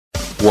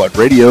What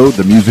radio?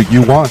 The music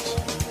you want.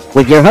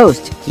 With your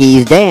host,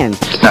 KeysDAN.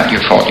 It's not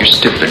your fault, you're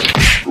stupid.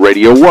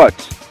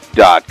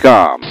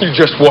 RadioWhat.com. You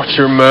just watch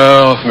your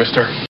mouth,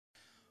 mister.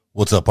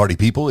 What's up, party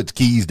people? It's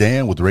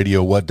KeysDAN with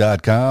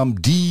RadioWhat.com,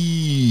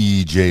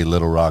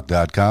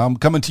 DJLittleRock.com,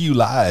 coming to you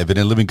live and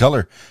in living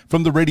color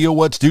from the Radio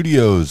What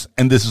studios.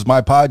 And this is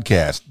my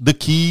podcast, The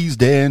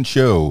KeysDAN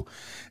Show.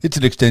 It's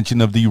an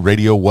extension of the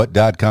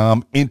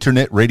RadioWhat.com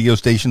internet radio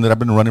station that I've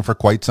been running for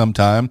quite some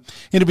time.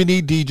 And if you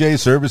need DJ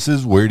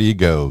services, where do you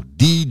go?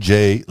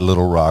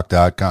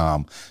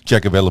 DJLittleRock.com.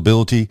 Check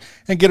availability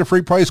and get a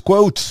free price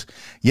quotes.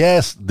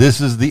 Yes, this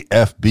is the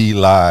FB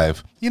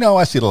Live. You know,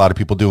 I see a lot of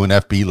people doing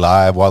FB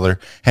Live while they're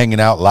hanging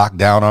out locked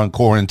down on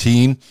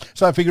quarantine.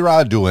 So I figure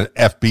I'd do an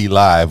FB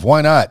Live.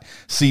 Why not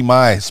see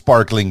my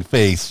sparkling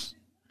face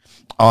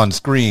on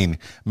screen?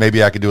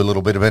 Maybe I could do a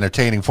little bit of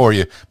entertaining for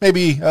you.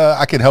 Maybe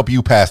I can help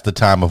you pass the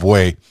time of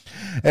way.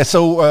 And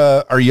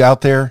so are you out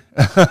there?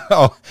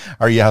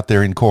 Are you out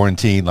there in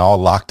quarantine, all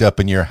locked up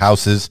in your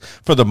houses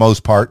for the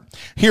most part?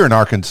 Here in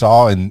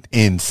Arkansas,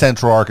 in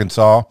central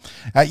Arkansas,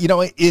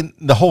 in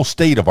the whole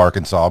state of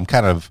Arkansas, I'm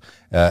kind of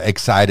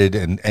excited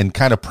and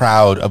kind of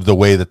proud of the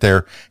way that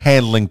they're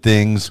handling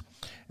things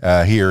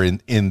here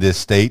in this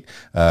state.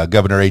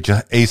 Governor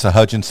Asa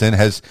Hutchinson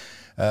has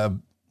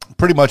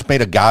pretty much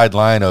made a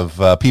guideline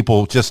of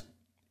people just,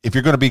 if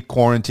you're going to be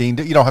quarantined,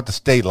 you don't have to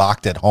stay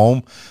locked at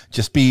home.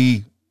 Just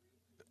be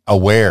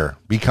aware,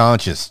 be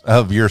conscious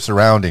of your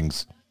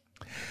surroundings.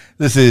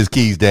 This is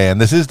KeysDAN.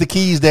 This is the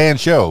KeysDAN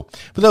Show.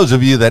 For those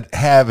of you that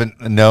haven't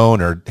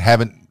known or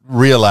haven't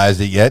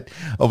realized it yet,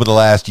 over the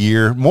last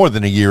year, more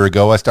than a year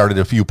ago, I started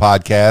a few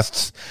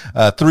podcasts,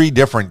 3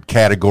 different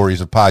categories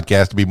of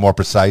podcasts to be more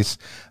precise.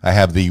 I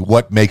have the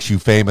What Makes You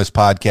Famous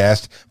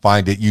podcast.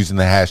 Find it using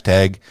the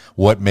hashtag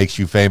What Makes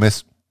You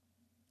Famous.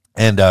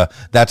 And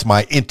that's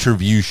my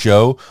interview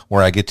show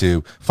where I get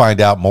to find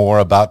out more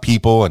about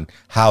people and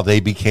how they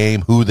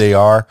became who they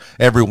are.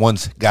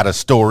 Everyone's got a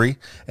story,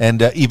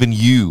 and even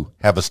you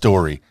have a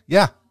story.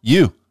 Yeah,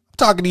 you. I'm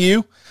talking to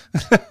you.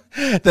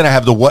 Then I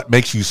have the What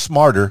Makes You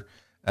Smarter.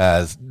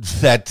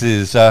 That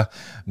is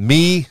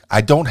me.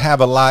 I don't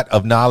have a lot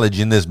of knowledge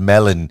in this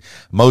melon.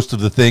 Most of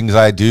the things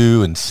I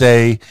do and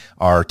say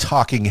are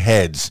talking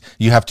heads.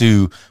 You have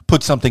to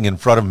put something in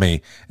front of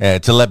me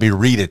to let me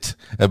read it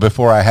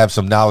before I have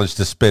some knowledge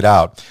to spit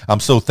out. I'm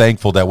so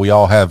thankful that we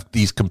all have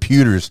these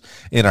computers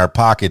in our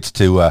pockets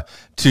to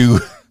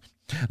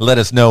let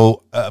us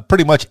know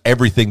pretty much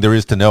everything there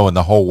is to know in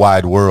the whole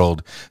wide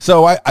world.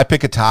 So I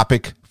pick a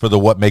topic for the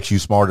What Makes You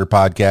Smarter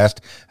podcast,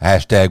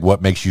 hashtag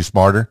What Makes You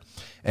Smarter,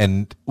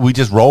 and we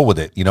just roll with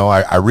it. You know,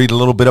 I read a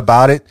little bit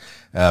about it,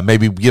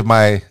 maybe give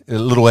my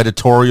little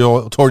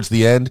editorial towards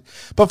the end,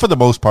 but for the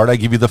most part, I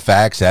give you the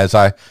facts as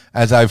I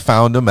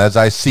found them, as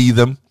I see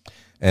them,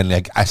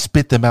 and I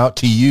spit them out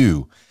to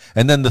you.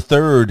 And then the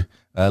third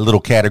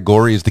little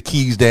category is the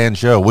KeysDAN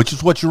Show, which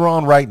is what you're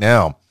on right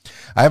now.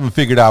 I haven't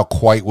figured out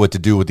quite what to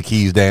do with the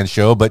KeysDAN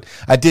Show, but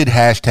I did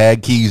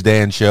hashtag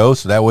KeysDAN Show,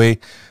 so that way,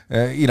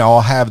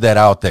 I'll have that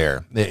out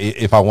there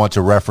if I want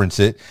to reference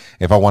it,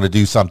 if I want to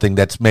do something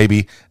that's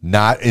maybe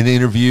not an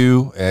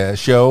interview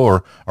show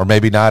or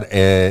maybe not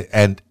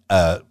a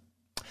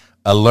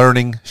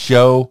learning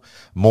show,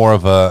 more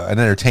of an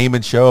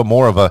entertainment show,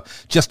 more of a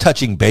just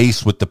touching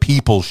base with the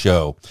people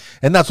show.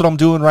 And that's what I'm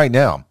doing right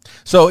now.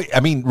 So, I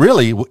mean,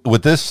 really,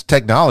 with this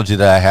technology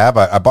that I have,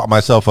 I bought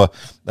myself a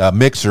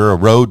mixer, a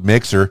Rode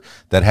mixer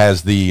that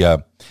has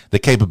the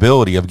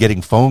capability of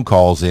getting phone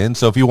calls in.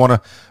 So if you want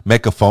to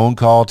make a phone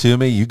call to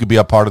me, you could be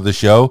a part of the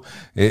show.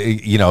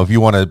 If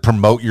you want to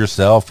promote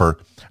yourself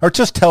or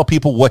just tell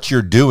people what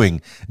you're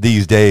doing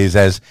these days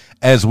as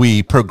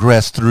we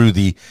progress through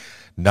the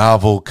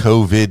novel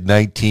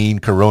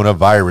COVID-19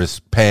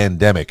 coronavirus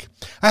pandemic.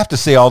 I have to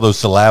say all those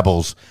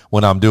syllables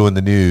when I'm doing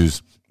the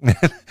news.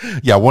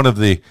 Yeah, one of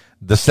the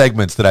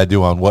segments that I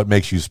do on What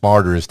Makes You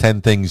Smarter is 10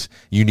 things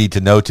you need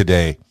to know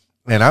today.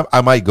 And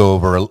I might go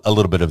over a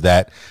little bit of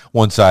that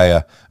once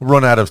I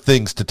run out of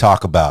things to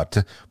talk about.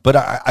 But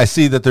I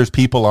see that there's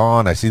people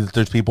on. I see that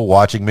there's people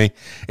watching me.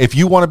 If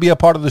you want to be a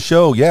part of the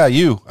show, yeah,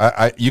 you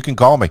can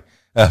call me,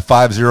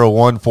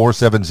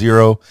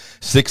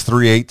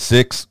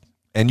 501-470-6386.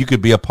 And you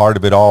could be a part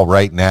of it all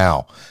right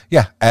now.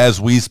 Yeah, as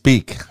we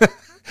speak.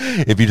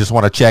 If you just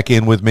want to check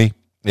in with me,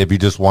 if you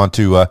just want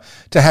to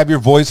have your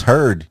voice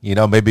heard,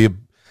 maybe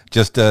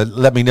just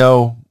let me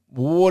know,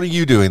 what are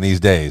you doing these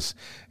days?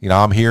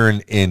 I'm here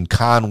in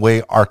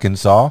Conway,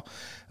 Arkansas,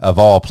 of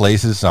all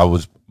places. I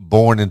was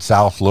born in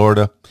South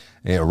Florida,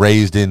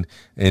 raised in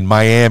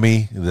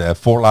Miami,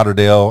 Fort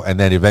Lauderdale, and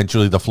then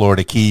eventually the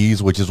Florida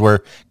Keys, which is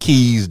where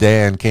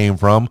KeysDAN came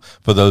from,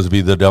 for those of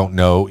you that don't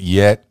know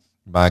yet.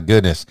 My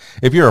goodness.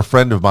 If you're a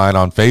friend of mine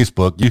on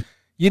Facebook,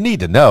 you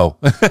need to know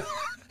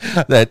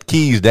that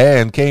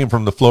KeysDAN came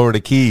from the Florida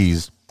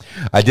Keys.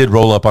 I did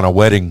roll up on a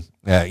wedding,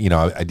 I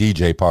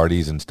DJ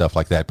parties and stuff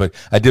like that, but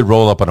I did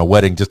roll up on a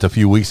wedding just a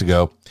few weeks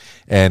ago,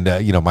 and,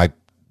 my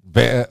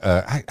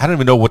I don't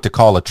even know what to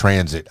call a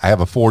Transit. I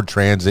have a Ford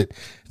Transit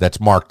that's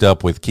marked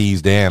up with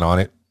KeysDAN on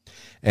it,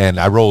 and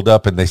I rolled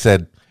up and they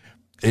said,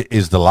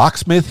 is the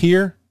locksmith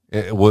here?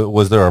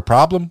 Was there a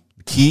problem?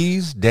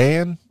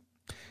 KeysDAN?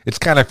 It's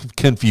kind of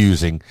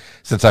confusing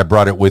since I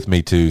brought it with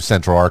me to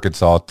Central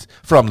Arkansas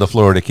from the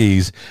Florida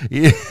Keys.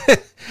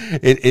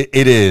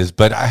 It is,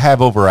 but I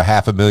have over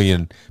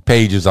 500,000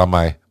 pages on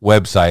my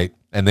website,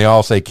 and they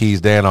all say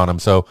KeysDAN on them,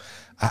 so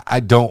I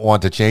don't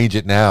want to change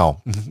it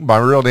now. My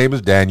real name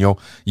is Daniel.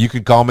 You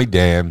can call me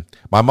Dan.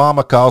 My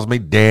mama calls me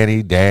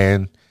Danny,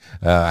 Dan.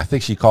 I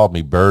think she called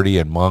me Birdie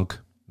and Monk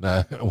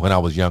when I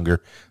was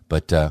younger,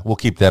 but we'll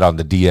keep that on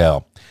the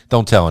DL.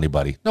 Don't tell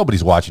anybody.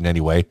 Nobody's watching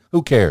anyway.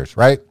 Who cares,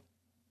 right?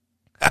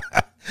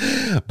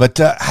 But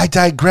I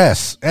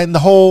digress, and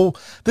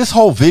this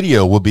whole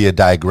video will be a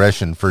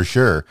digression for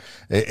sure.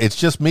 It's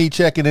just me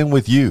checking in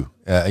with you.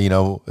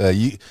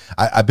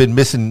 I've been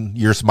missing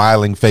your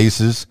smiling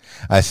faces.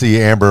 I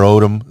see Amber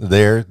Odom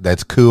there.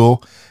 That's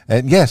cool.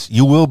 And yes,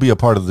 you will be a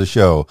part of the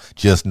show,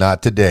 just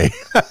not today.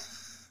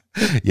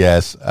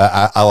 Yes,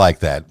 I like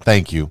that.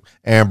 Thank you,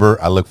 Amber.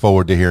 I look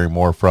forward to hearing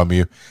more from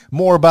you,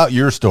 more about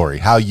your story,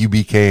 how you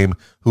became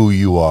who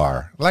you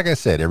are. Like I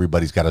said,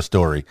 everybody's got a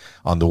story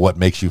on the What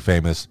Makes You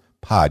Famous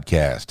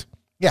podcast.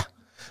 Yeah,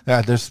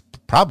 there's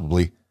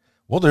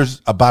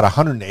about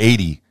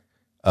 180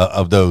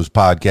 of those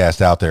podcasts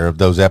out there, of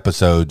those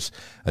episodes,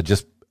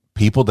 just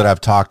people that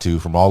I've talked to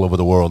from all over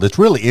the world. It's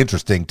really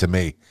interesting to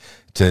me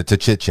to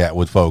chit-chat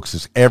with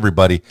folks.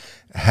 Everybody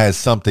has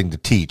something to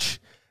teach.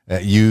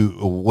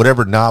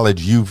 Whatever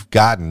knowledge you've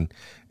gotten,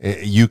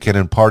 you can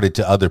impart it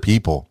to other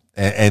people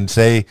and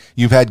say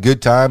you've had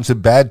good times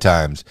and bad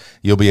times.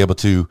 You'll be able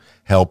to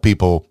help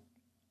people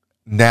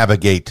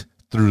navigate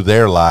through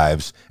their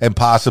lives and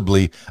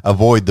possibly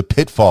avoid the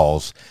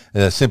pitfalls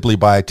simply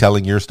by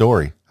telling your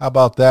story. How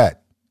about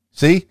that?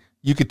 See,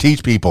 you could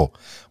teach people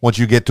once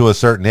you get to a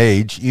certain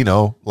age,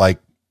 like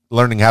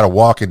learning how to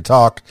walk and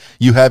talk.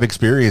 You have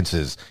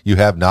experiences, you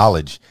have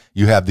knowledge,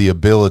 you have the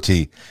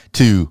ability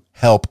to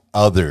help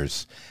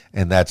others.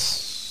 And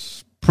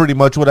that's pretty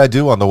much what I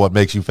do on the What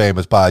Makes You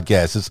Famous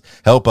podcast, is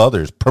help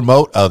others,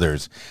 promote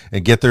others,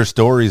 and get their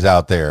stories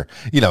out there.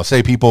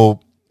 Say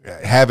people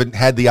haven't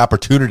had the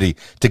opportunity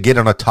to get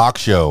on a talk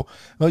show.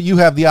 Well, you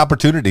have the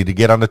opportunity to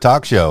get on a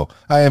talk show.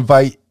 I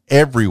invite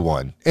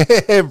everyone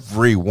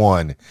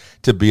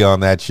to be on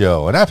that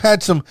show. And I've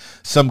had some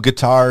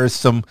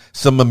guitarists,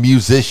 some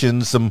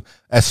musicians, some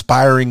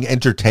aspiring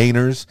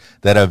entertainers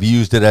that have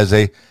used it as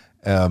a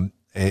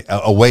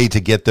way to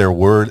get the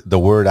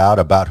word out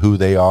about who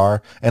they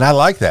are. And I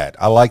like that.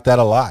 I like that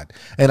a lot.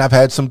 And I've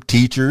had some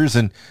teachers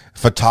and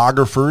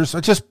photographers.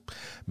 It's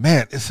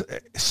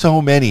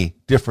so many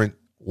different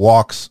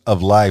walks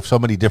of life, so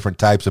many different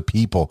types of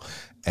people.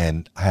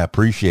 And I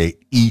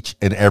appreciate each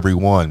and every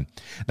one.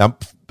 Now,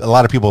 a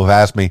lot of people have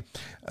asked me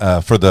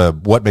for the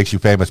What Makes You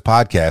Famous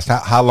podcast,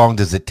 how long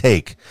does it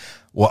take?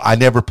 Well, I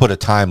never put a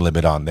time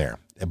limit on there,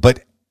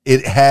 but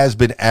it has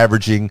been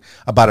averaging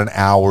about an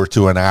hour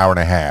to an hour and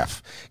a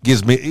half.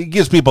 It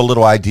gives people a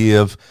little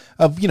idea of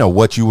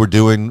what you were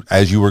doing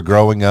as you were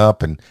growing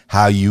up and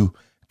how you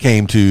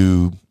came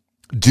to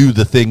do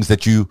the things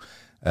that you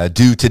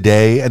do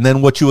today, and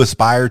then what you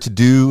aspire to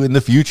do in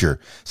the future.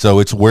 So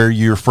it's where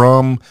you're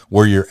from,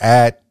 where you're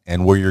at,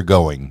 and where you're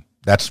going.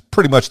 That's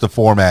pretty much the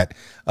format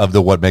of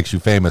the What Makes You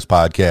Famous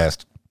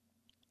podcast.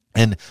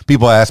 And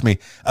people ask me,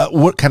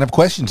 what kind of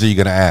questions are you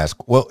going to ask?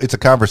 Well, it's a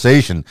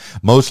conversation.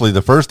 Mostly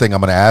the first thing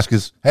I'm going to ask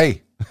is,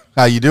 hey,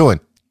 how you doing?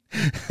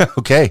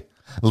 Okay,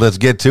 let's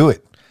get to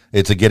it.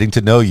 It's a getting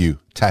to know you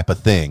type of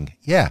thing.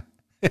 Yeah.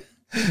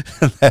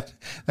 that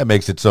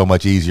makes it so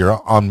much easier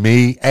on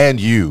me and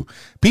you.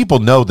 People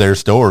know their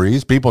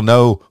stories. People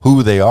know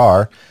who they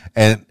are.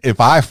 And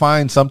if I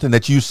find something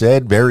that you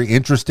said very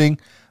interesting,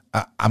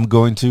 I'm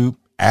going to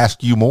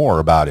ask you more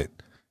about it.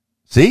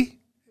 See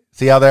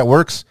how that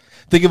works?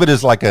 Think of it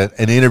as like an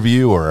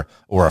interview or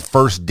a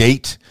first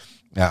date.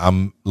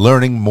 I'm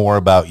learning more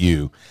about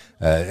you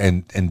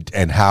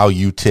and how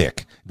you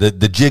tick.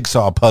 The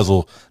jigsaw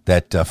puzzle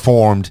that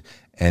formed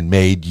and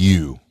made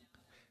you.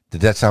 Did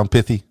that sound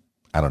pithy?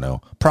 I don't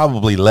know.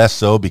 Probably less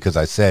so because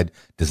I said,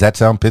 does that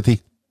sound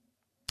pithy?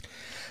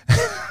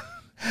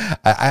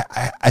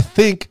 I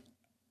think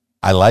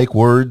I like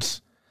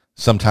words.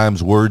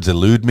 Sometimes words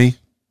elude me.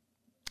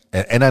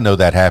 And I know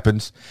that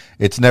happens.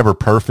 It's never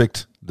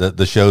perfect,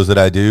 the shows that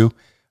I do,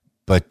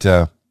 but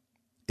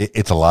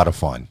it's a lot of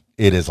fun.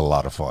 It is a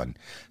lot of fun.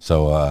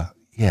 So,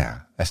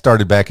 yeah, I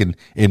started back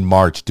in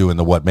March doing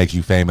the What Makes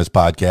You Famous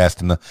podcast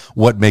and the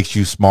What Makes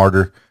You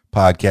Smarter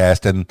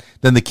podcast. And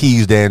then the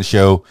KeysDAN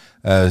show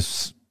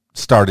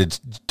started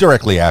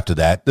directly after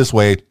that. This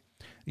way,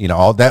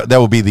 all that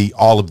would be the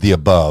all of the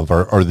above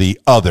or the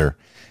other.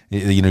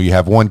 You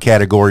have one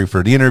category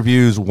for the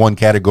interviews, one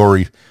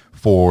category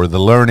for the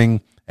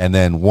learning, and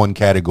then one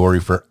category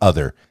for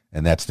other.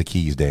 And that's the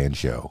KeysDAN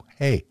show.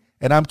 Hey,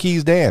 and I'm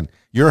KeysDAN,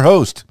 your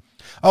host.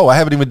 Oh, I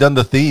haven't even done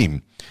the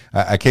theme.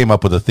 I came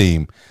up with a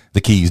theme.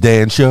 The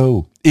KeysDAN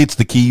show. It's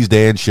the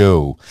KeysDAN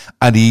show.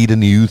 I need a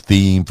new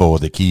theme for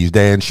the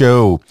KeysDAN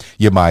show.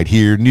 You might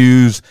hear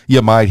news.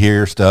 You might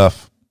hear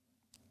stuff.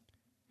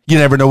 You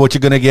never know what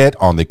you're going to get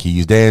on the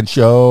KeysDAN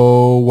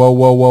Show. Whoa,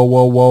 whoa, whoa,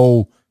 whoa,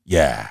 whoa.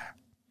 Yeah.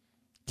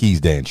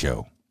 KeysDAN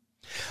Show.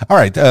 All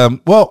right.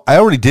 Well, I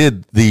already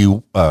did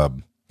the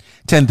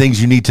 10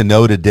 things you need to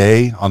know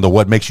today on the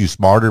What Makes You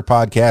Smarter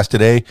podcast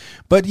today.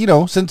 But,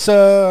 since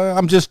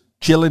I'm just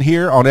chilling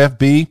here on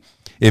FB,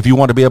 if you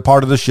want to be a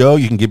part of the show,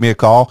 you can give me a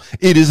call.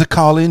 It is a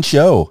call-in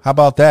show. How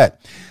about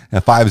that?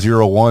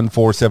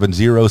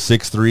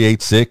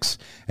 501-470-6386,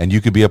 and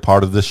you could be a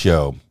part of the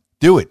show.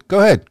 Do it. Go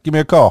ahead. Give me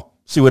a call.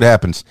 See what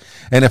happens.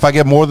 And if I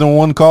get more than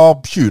one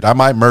call, shoot, I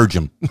might merge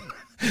them.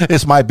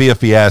 This might be a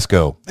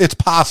fiasco. It's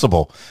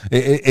possible.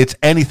 It's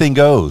anything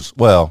goes.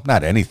 Well,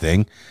 not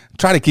anything.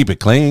 Try to keep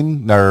it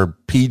clean or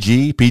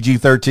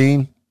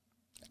PG-13.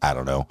 I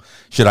don't know.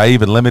 Should I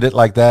even limit it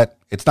like that?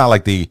 It's not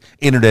like the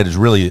internet is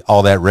really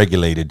all that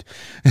regulated.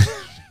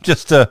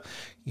 Just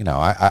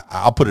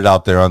I'll put it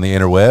out there on the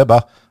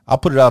interweb. I'll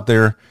put it out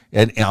there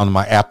and on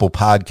my Apple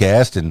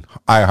podcast and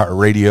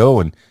iHeartRadio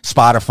and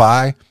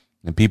Spotify,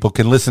 and people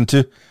can listen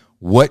to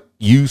what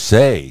you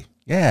say.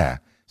 Yeah.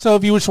 So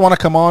if you just want to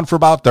come on for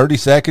about 30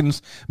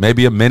 seconds,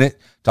 maybe a minute,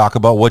 talk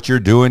about what you're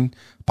doing,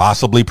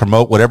 possibly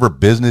promote whatever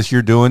business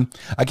you're doing.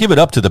 I give it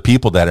up to the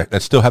people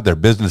that still have their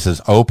businesses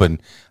open.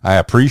 I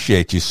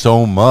appreciate you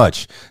so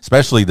much,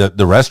 especially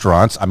the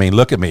restaurants. I mean,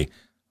 look at me.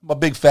 I'm a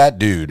big fat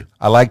dude.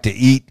 I like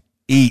to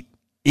eat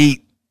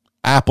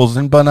apples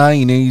and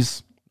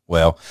bananas.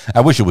 Well,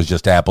 I wish it was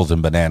just apples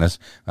and bananas.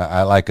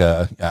 I like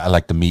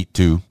the meat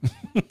too.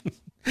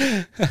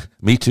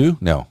 Me too?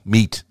 No,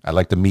 meat. I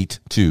like the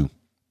meat too.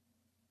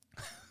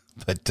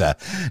 But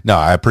no,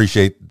 I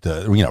appreciate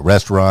the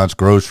restaurants,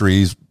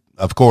 groceries,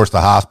 of course, the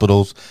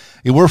hospitals.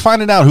 We're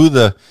finding out who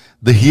the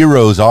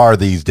heroes are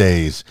these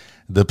days.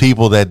 The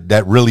people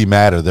that really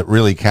matter, that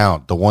really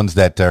count, the ones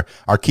that are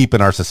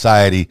keeping our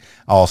society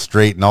all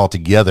straight and all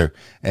together,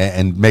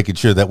 and making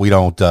sure that we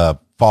don't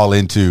fall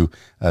into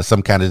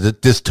some kind of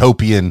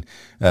dystopian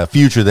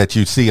future that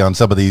you see on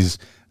some of these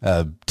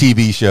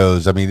TV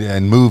shows. I mean,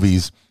 and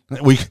movies.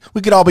 We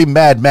could all be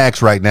Mad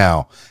Max right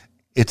now.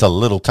 It's a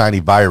little tiny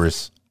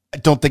virus. I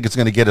don't think it's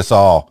going to get us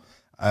all.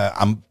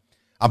 I'm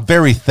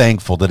very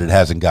thankful that it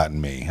hasn't gotten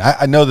me.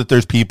 I know that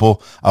there's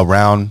people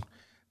around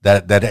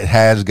that it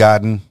has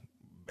gotten,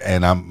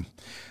 and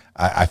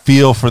I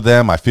feel for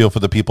them. I feel for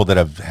the people that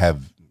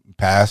have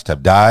passed,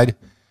 have died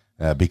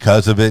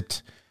because of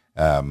it.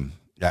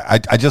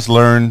 I just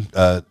learned,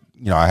 I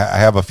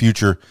have a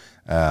future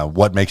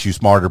What Makes You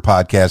Smarter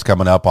podcast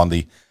coming up on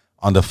the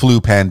flu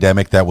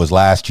pandemic that was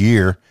last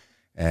year.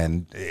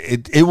 And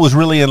it was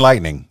really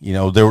enlightening.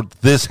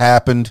 This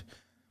happened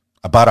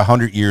about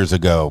 100 years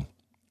ago,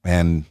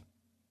 and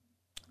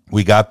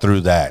we got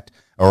through that,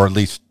 or at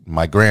least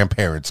my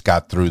grandparents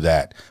got through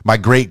that. My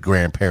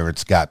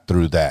great-grandparents got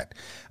through that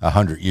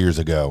 100 years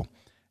ago,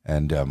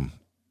 and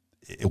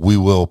we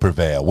will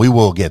prevail. We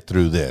will get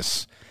through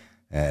this.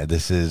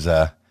 This is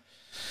a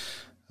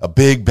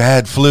big,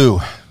 bad flu,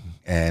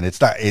 and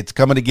it's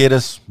coming to get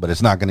us, but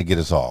it's not going to get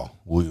us all.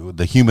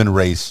 The human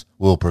race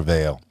will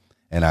prevail.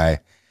 And I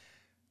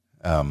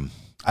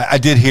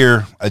did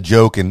hear a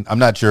joke, and I'm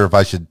not sure if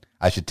I should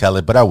tell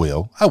it, but I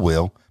will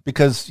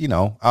because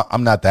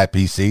I'm not that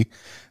PC.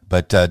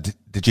 But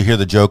did you hear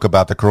the joke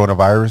about the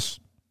coronavirus?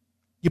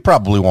 You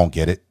probably won't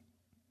get it.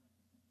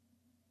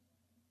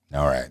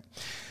 All right.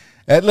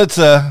 Let's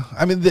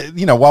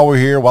while we're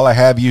here, while I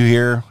have you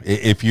here,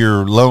 if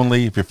you're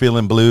lonely, if you're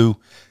feeling blue,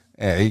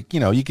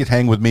 you could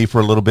hang with me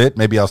for a little bit.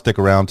 Maybe I'll stick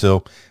around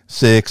till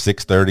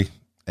 6:30,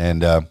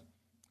 and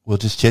we'll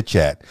just chit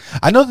chat.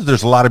 I know that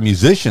there's a lot of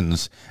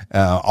musicians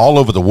all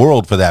over the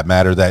world, for that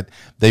matter, that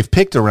they've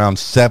picked around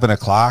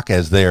 7:00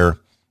 as their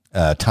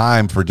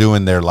time for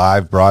doing their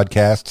live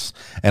broadcasts.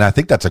 And I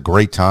think that's a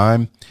great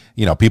time.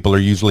 People are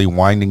usually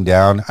winding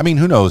down. I mean,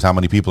 who knows how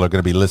many people are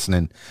going to be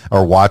listening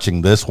or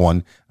watching this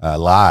one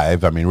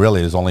live. I mean,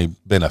 really, there's only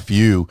been a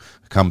few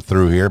come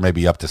through here,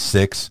 maybe up to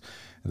 6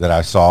 that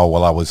I saw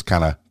while I was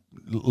kind of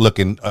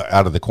looking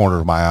out of the corner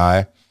of my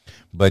eye.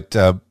 But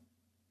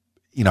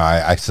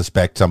I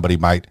suspect somebody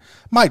might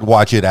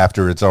watch it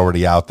after it's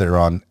already out there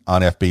on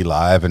FB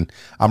Live, and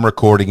I'm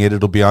recording it.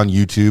 It'll be on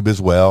YouTube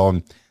as well,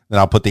 and then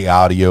I'll put the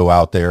audio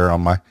out there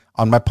on my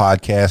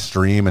podcast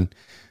stream, and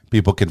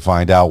people can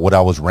find out what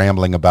I was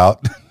rambling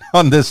about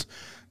on this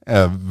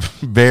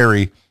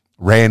very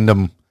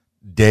random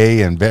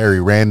day and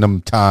very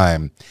random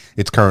time.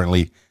 It's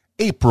currently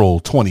April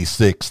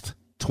 26th,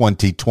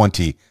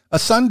 2020, a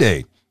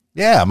Sunday.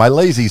 Yeah, my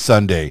lazy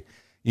Sunday.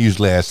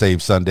 Usually I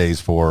save Sundays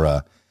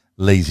for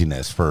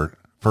laziness, for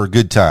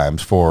good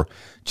times, for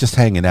just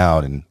hanging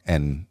out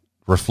and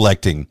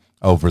reflecting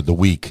over the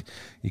week.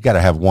 You got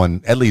to have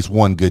at least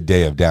one good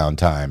day of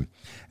downtime.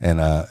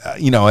 And,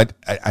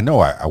 I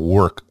know I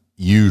work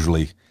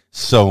usually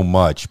so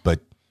much, but,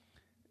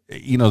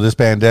 this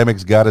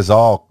pandemic's got us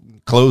all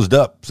closed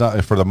up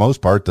for the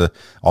most part.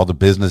 All the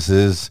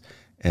businesses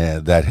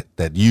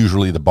that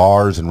usually, the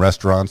bars and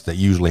restaurants that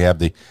usually have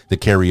the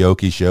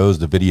karaoke shows,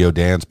 the video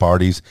dance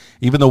parties,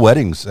 even the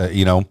weddings,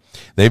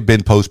 they've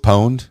been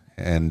postponed.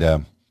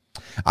 And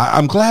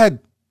I'm glad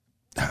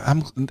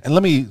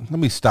let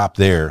me stop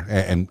there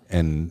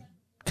and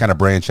kind of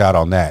branch out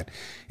on that.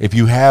 If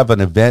you have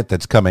an event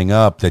that's coming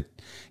up that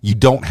you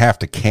don't have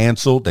to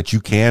cancel, that you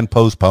can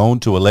postpone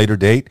to a later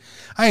date,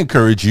 I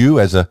encourage you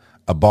as a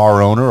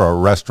bar owner or a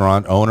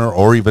restaurant owner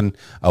or even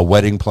a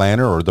wedding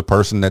planner or the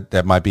person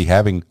that might be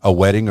having a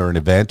wedding or an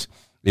event,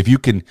 if you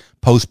can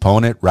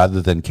postpone it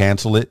rather than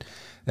cancel it,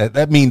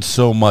 that means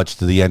so much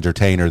to the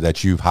entertainer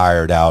that you've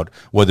hired out,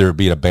 whether it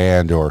be a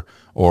band or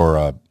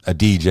a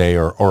DJ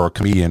or a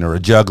comedian or a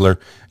juggler,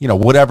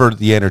 whatever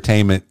the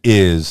entertainment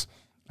is.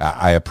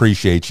 I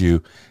appreciate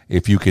you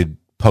if you could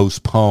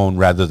postpone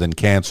rather than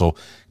cancel,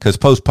 because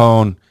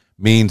postpone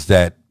means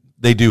that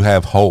they do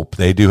have hope.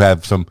 They do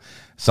have some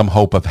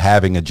hope of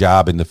having a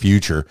job in the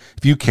future.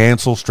 If you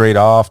cancel straight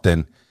off,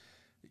 then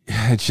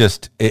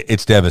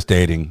it's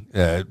devastating.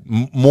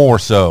 More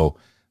so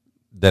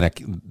than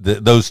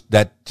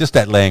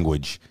that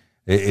language.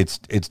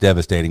 It's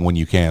devastating when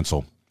you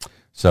cancel.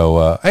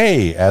 So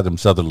hey, Adam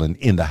Sutherland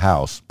in the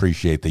house.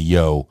 Appreciate the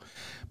yo.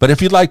 But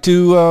if you'd like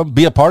to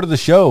be a part of the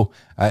show,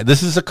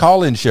 this is a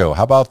call-in show.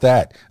 How about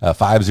that?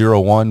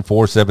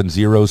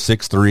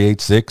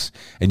 501-470-6386,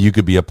 and you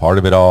could be a part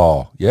of it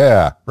all.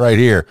 Yeah, right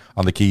here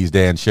on the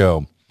KeysDAN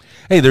Show.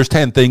 Hey, there's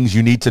 10 things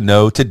you need to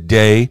know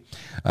today.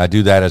 I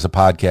do that as a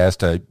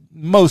podcast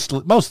most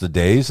of the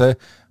days. I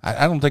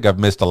don't think I've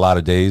missed a lot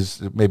of days,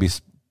 maybe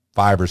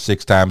 5 or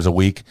 6 times a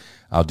week.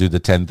 I'll do the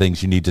 10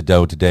 things you need to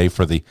know today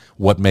for the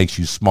What Makes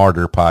You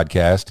Smarter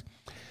podcast.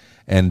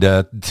 And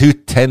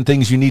 10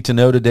 things you need to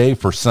know today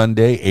for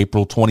Sunday,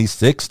 April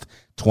 26th,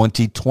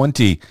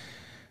 2020.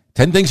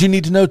 10 things you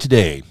need to know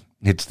today.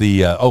 It's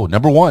the,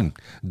 number 1,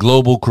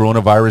 global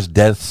coronavirus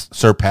deaths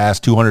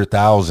surpassed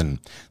 200,000.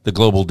 The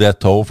global death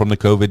toll from the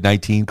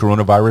COVID-19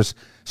 coronavirus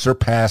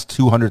surpassed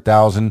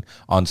 200,000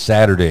 on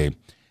Saturday,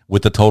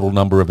 with the total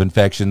number of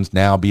infections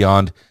now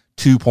beyond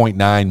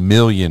 2.9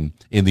 million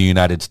in the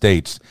United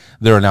States.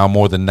 There are now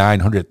more than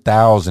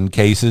 900,000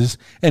 cases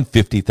and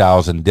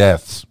 50,000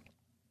 deaths.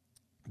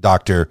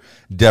 Dr.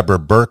 Deborah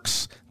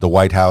Birx, the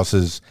White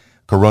House's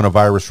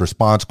coronavirus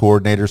response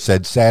coordinator,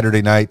 said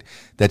Saturday night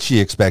that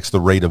she expects the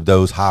rate of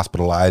those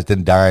hospitalized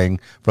and dying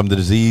from the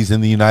disease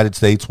in the United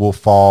States will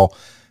fall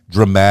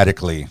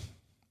dramatically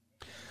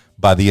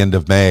by the end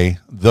of May,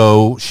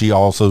 though she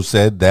also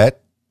said that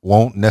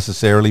won't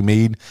necessarily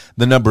mean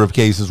the number of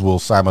cases will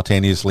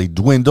simultaneously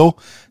dwindle,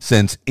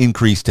 since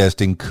increased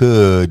testing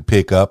could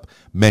pick up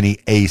many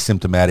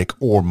asymptomatic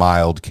or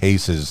mild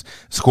cases,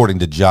 according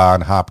to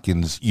Johns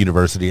Hopkins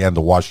University and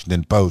the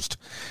Washington Post.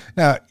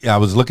 Now, I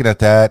was looking at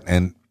that,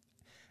 and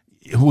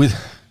you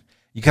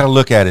kind of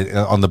look at it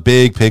on the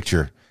big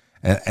picture,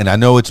 and I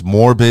know it's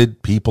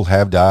morbid. People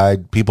have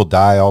died. People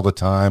die all the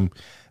time.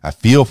 I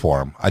feel for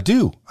them. I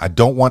do. I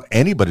don't want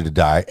anybody to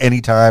die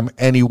anytime,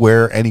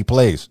 anywhere, any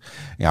place.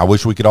 I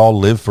wish we could all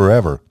live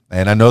forever.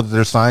 And I know that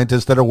there's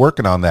scientists that are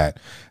working on that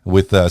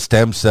with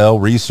stem cell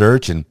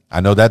research, and I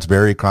know that's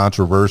very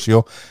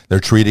controversial. They're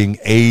treating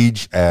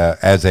age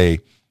as a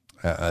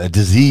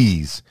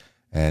disease,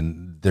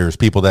 and there's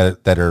people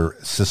that are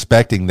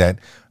suspecting that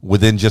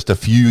within just a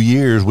few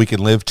years we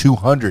can live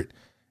 200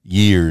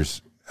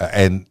 years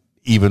and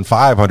even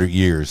 500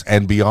 years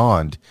and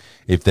beyond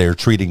if they're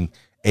treating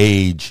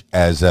age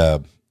as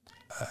a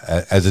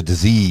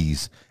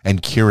disease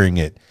and curing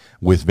it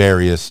with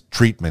various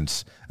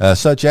treatments,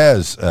 such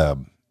as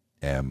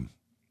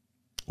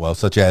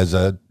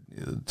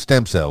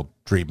stem cell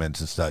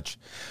treatments and such.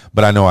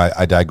 But I know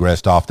I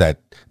digressed off that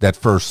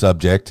first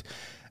subject.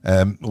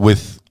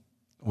 With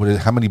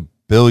how many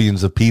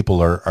billions of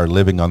people are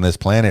living on this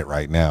planet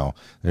right now?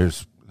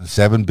 There's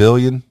 7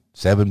 billion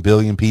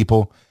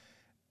people,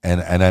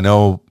 and I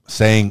know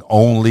saying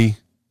only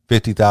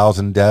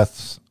 50,000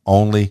 deaths.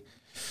 Only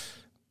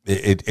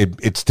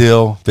it's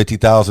still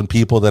 50,000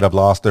 people that have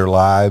lost their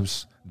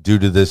lives due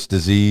to this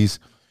disease,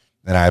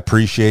 and I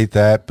appreciate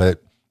that.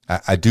 But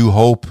I do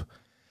hope,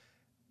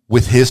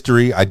 with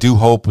history, I do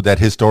hope that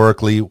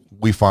historically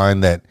we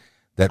find that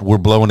we're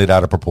blowing it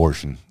out of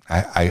proportion.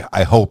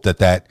 I hope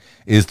that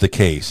is the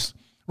case.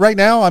 Right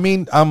now, I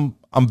mean, I'm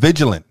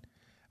vigilant.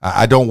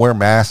 I don't wear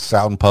masks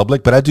out in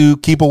public, but I do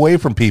keep away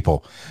from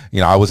people.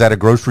 I was at a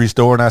grocery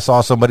store and I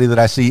saw somebody that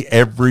I see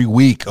every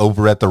week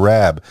over at the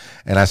Rab,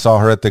 and I saw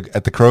her at the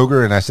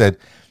Kroger, and I said,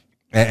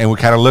 and we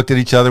kind of looked at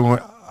each other and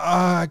went,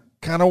 I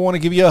kind of want to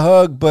give you a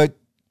hug, but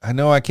I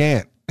know I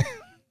can't.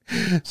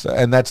 So,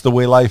 and that's the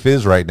way life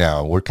is right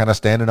now. We're kind of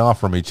standing off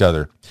from each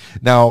other.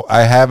 Now,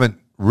 I haven't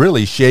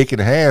really shaken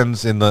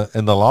hands in the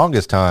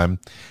longest time.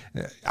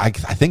 I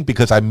think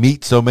because I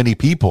meet so many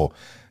people.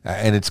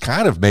 And it's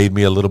kind of made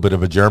me a little bit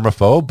of a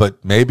germaphobe,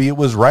 but maybe it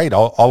was right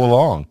all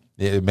along.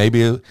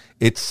 Maybe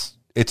it's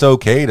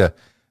okay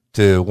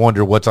to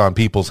wonder what's on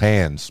people's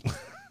hands.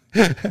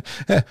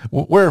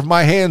 Where have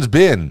my hands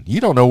been?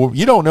 You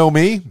don't know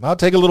me. I'll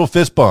take a little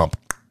fist bump.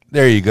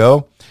 There you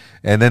go.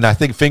 And then I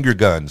think finger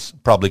guns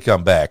probably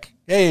come back.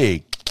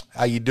 Hey,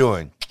 how you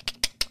doing?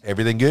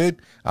 Everything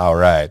good? All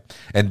right.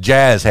 And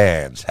jazz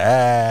hands.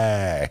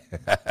 Hey.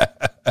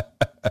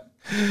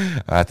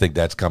 I think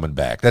that's coming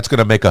back. That's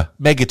going to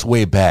make its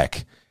way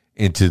back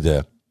into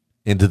the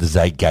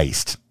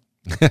zeitgeist.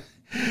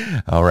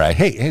 All right.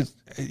 Hey,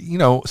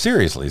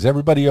 seriously, is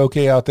everybody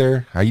okay out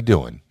there? How you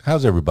doing?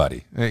 How's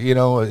everybody?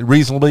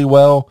 Reasonably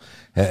well?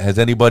 Has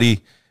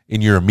anybody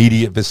in your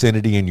immediate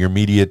vicinity, in your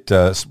immediate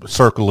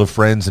circle of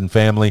friends and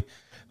family,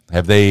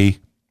 have they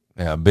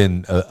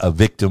been a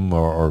victim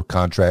or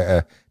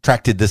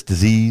contracted this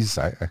disease?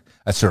 I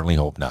certainly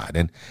hope not.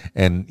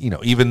 And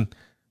even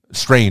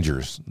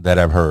strangers that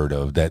I've heard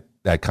of that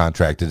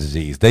contracted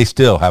disease, they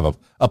still have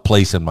a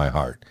place in my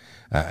heart.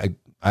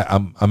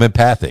 I'm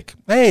empathic.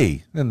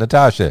 Hey,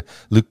 Natasha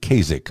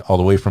Lukazik, all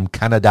the way from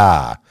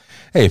Canada.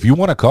 Hey, if you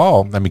want to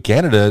call,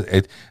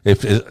 Canada,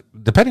 if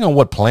depending on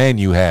what plan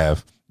you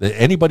have,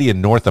 anybody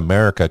in North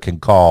America can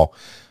call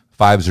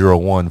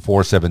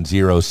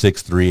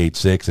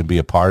 501-470-6386 and be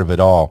a part of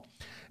it all.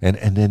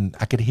 And then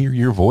I could hear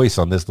your voice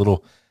on this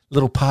little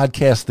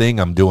podcast thing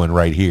I'm doing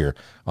right here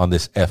on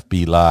this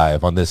FB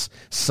Live on this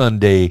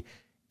Sunday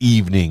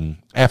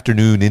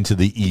afternoon into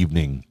the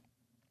evening.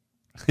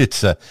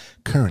 It's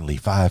currently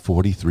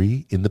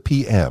 5:43 in the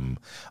PM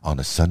on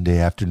a Sunday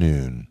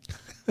afternoon.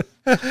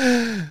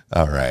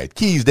 All right.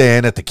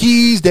 KeysDAN at the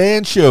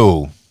KeysDAN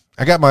Show.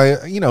 I got my,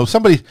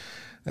 somebody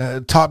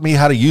taught me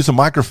how to use a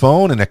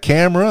microphone and a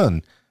camera,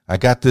 and I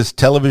got this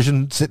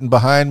television sitting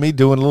behind me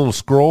doing a little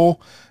scroll.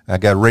 I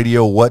got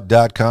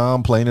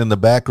RadioWhat.com playing in the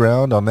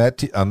background on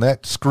that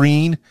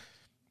screen.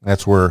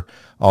 That's where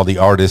all the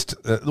artists,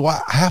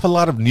 I have a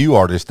lot of new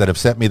artists that have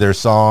sent me their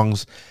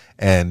songs,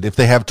 and if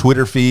they have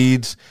Twitter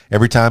feeds,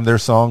 every time their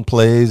song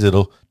plays,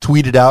 it'll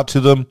tweet it out to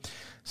them.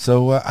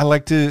 So I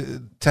like to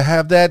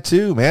have that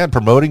too, man,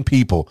 promoting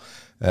people,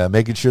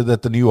 making sure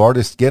that the new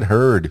artists get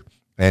heard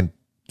and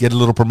get a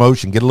little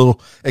promotion, get a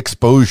little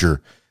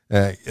exposure,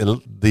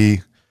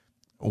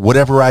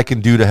 whatever I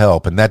can do to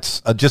help. And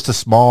that's just a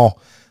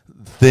small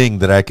thing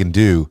that I can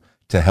do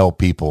to help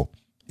people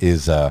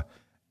is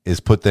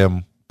put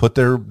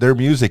their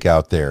music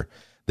out there.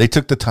 They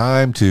took the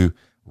time to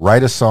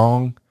write a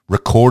song,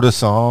 record a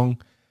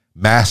song,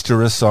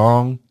 master a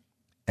song,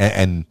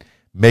 and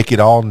make it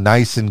all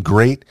nice and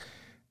great.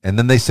 And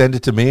then they send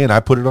it to me, and I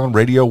put it on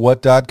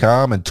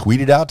RadioWhat.com and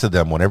tweet it out to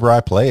them whenever I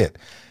play it.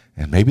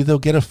 And maybe they'll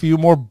get a few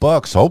more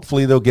bucks.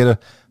 Hopefully they'll get a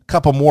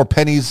couple more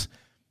pennies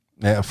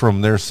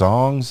from their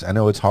songs. I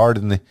know it's hard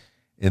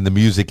in the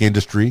music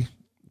industry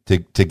to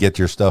get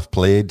your stuff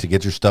played, to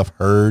get your stuff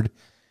heard.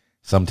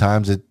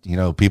 Sometimes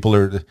people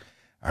are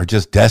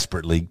just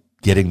desperately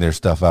getting their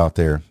stuff out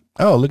there.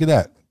 Oh, look at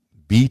that.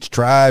 Beach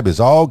Tribe is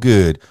all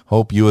good.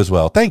 Hope you as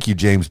well. Thank you,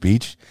 James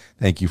Beach.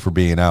 Thank you for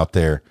being out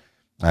there.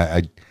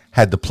 I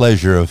had the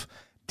pleasure of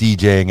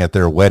DJing at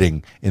their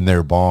wedding in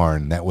their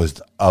barn. That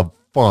was a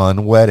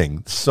fun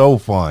wedding. So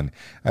fun.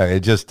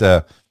 It just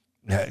a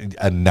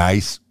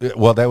nice,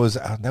 well, that was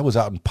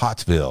out in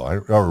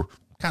Pottsville or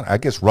kind of, I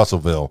guess,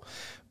 Russellville,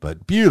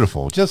 but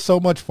beautiful. Just so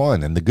much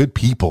fun. And the good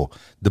people,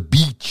 the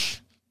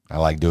beach. I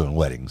like doing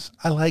weddings.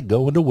 I like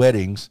going to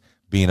weddings,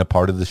 being a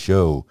part of the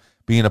show,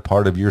 being a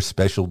part of your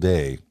special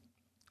day.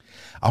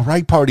 All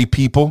right, party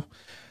people.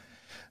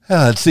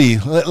 Let's see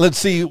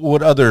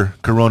what other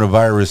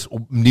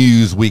coronavirus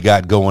news we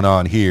got going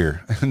on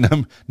here.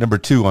 Number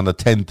 2 on the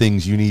 10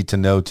 things you need to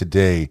know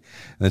today.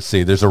 Let's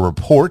see. There's a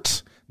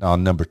report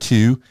on number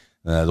 2.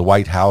 The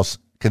White House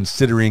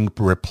considering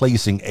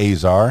replacing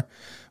Azar.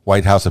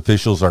 White House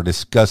officials are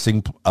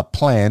discussing a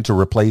plan to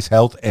replace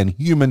Health and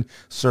Human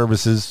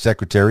Services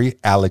Secretary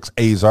Alex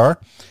Azar,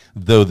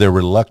 though they're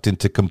reluctant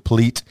to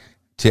complete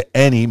to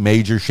any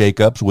major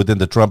shakeups within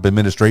the Trump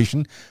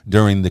administration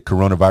during the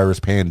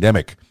coronavirus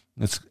pandemic.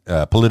 It's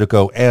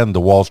Politico and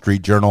the Wall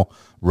Street Journal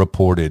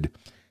reported.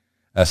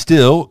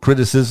 Still,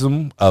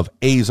 criticism of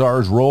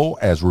Azar's role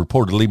as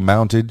reportedly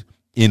mounted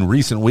in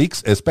recent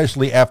weeks,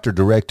 especially after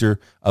Director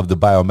of the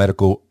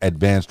Biomedical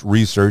Advanced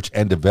Research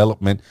and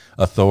Development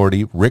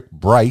Authority, Rick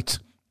Bright,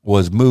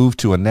 was moved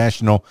to a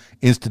National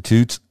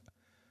Institutes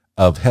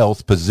of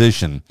Health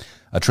position,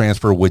 a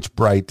transfer which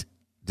Bright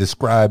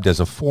described as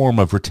a form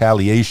of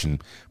retaliation.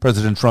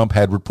 President Trump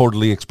had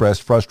reportedly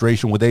expressed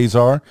frustration with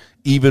Azar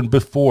even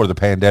before the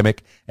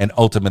pandemic and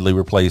ultimately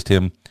replaced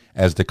him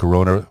as the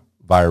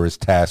coronavirus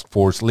task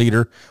force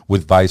leader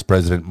with Vice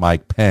President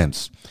Mike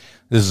Pence.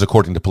 This is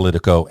according to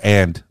Politico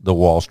and the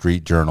Wall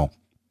Street Journal.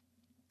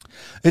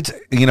 It's,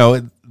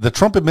 the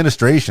Trump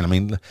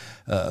administration,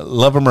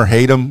 love him or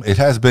hate him, it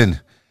has been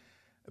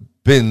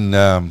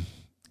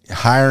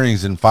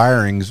hirings and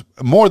firings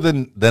more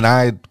than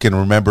I can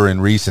remember in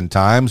recent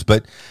times,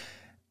 but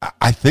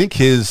I think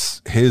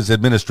his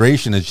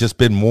administration has just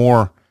been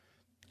more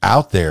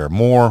out there,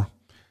 more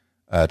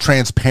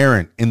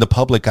transparent in the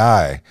public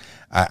eye.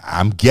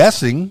 I'm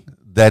guessing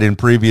that in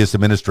previous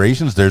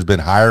administrations there's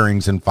been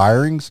hirings and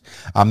firings.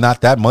 I'm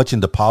not that much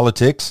into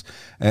politics,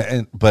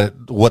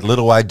 but what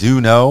little I do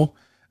know,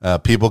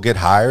 people get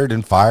hired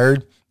and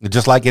fired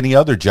just like any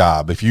other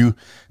job. If you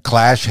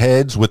clash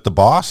heads with the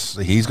boss,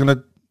 he's going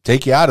to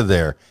take you out of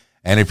there.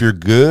 And if you're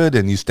good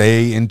and you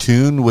stay in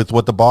tune with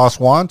what the boss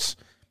wants,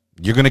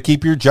 you're going to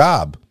keep your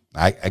job.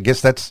 I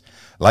guess that's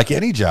like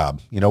any job,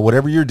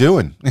 whatever you're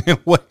doing,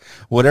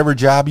 whatever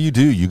job you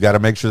do, you got to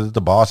make sure that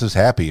the boss is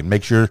happy and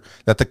make sure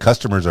that the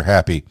customers are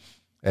happy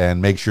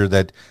and make sure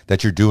that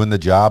you're doing the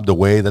job the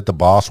way that the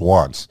boss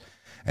wants.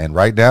 And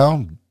right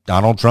now,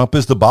 Donald Trump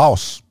is the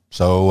boss.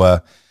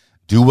 So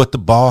do what the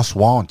boss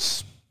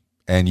wants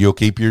and you'll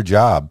keep your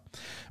job.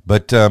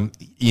 But, then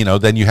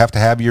you have to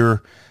have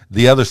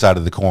the other side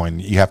of the coin.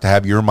 You have to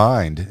have your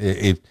mind.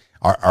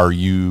 Are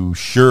you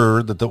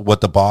sure that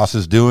what the boss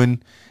is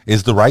doing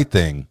is the right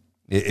thing?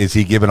 Is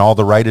he giving all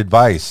the right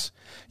advice?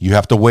 You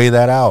have to weigh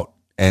that out.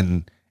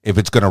 And if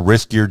it's going to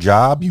risk your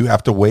job, you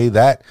have to weigh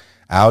that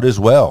out as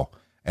well.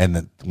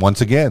 And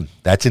once again,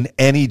 that's in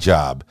any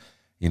job.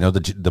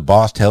 The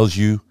boss tells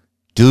you,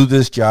 do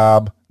this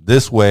job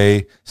this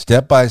way,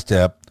 step by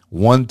step,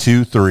 1,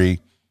 2, 3,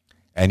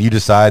 and you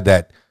decide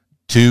that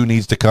 2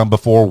 needs to come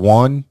before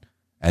 1,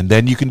 and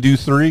then you can do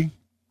 3.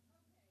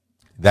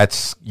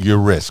 That's your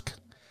risk.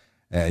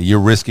 You're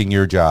risking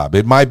your job.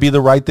 It might be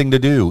the right thing to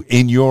do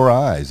in your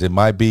eyes. It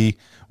might be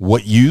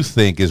what you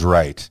think is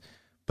right,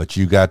 but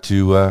you got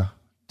to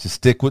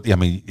stick with. I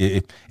mean,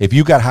 if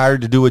you got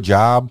hired to do a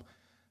job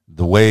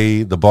the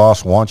way the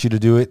boss wants you to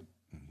do it,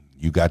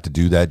 you got to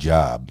do that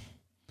job.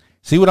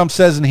 See what I'm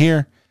saying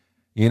here?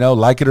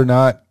 Like it or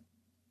not,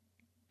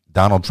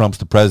 Donald Trump's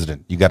the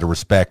president. You got to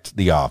respect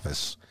the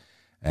office,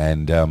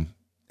 and I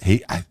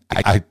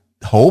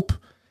hope.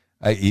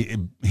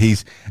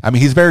 He's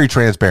very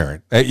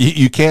transparent.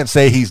 You can't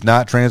say he's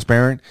not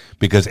transparent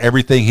because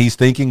everything he's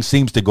thinking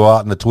seems to go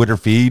out in the Twitter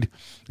feed.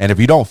 And if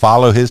you don't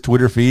follow his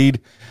Twitter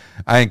feed,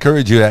 I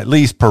encourage you to at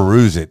least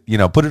peruse it,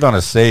 put it on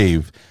a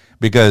save,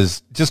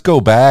 because just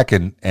go back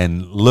and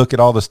look at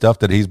all the stuff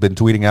that he's been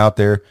tweeting out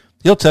there.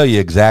 He'll tell you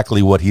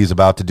exactly what he's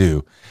about to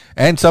do.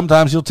 And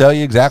sometimes he'll tell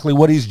you exactly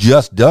what he's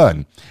just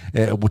done,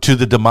 to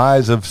the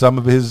demise of some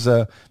of his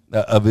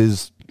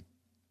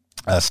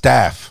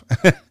staff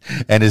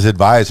and his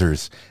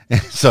advisors.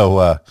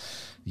 So,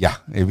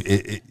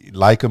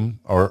 like him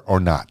or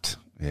not,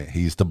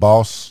 he's the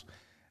boss,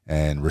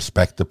 and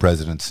respect the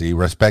presidency,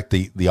 respect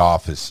the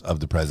office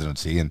of the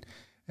presidency,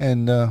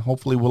 and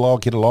hopefully we'll all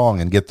get along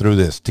and get through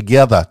this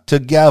together.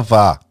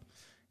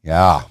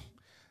 Yeah.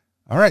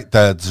 All right.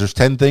 There's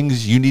 10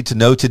 things you need to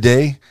know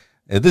today.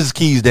 This is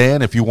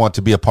KeysDAN. If you want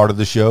to be a part of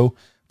the show,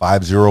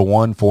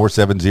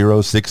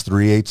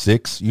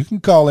 501-470-6386. You can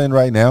call in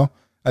right now.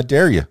 I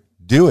dare you.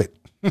 Do it.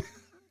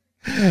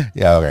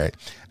 Yeah, all right.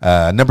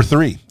 Number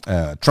 3,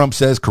 Trump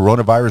says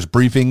coronavirus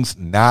briefings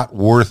not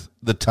worth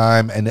the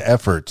time and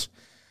effort.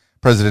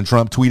 President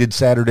Trump tweeted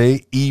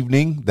Saturday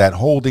evening that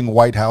holding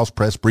White House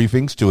press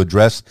briefings to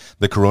address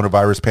the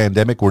coronavirus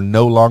pandemic were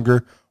no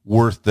longer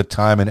worth the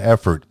time and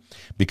effort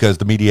because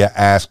the media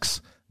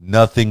asks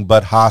nothing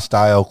but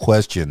hostile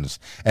questions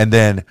and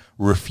then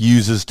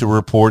refuses to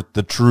report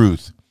the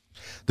truth.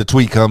 The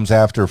tweet comes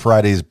after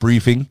Friday's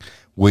briefing,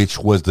 which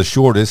was the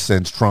shortest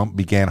since Trump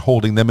began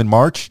holding them in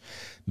March.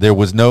 There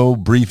was no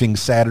briefing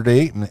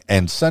Saturday,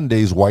 and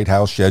Sunday's White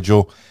House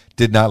schedule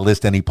did not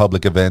list any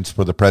public events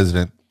for the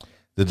president.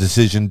 The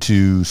decision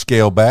to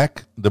scale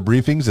back the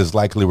briefings is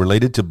likely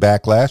related to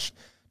backlash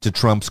to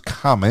Trump's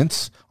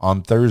comments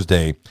on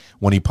Thursday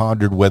when he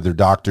pondered whether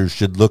doctors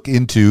should look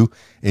into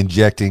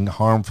injecting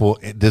harmful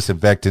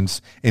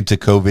disinfectants into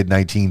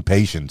COVID-19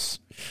 patients.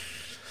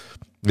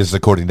 This is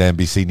according to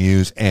NBC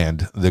News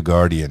and The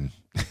Guardian.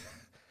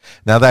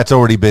 Now that's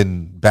already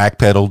been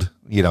backpedaled,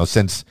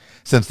 since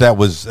that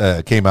was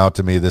came out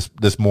to me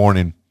this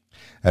morning.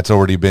 That's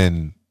already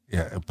been,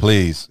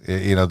 please,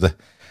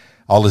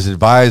 all his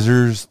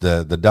advisors,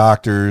 the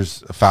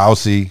doctors,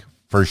 Fauci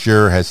for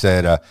sure has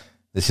said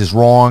this is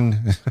wrong.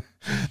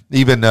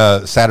 Even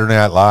Saturday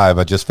Night Live,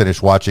 I just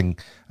finished watching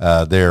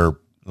their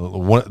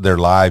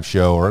live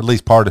show, or at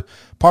least part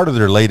of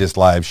their latest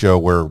live show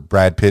where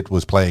Brad Pitt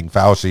was playing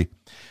Fauci,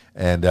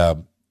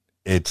 and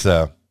it's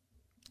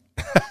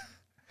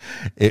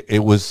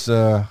it was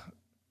Brad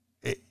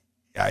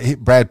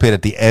Pitt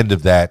at the end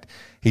of that.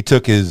 He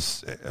took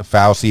his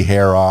Fauci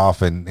hair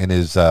off and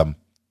his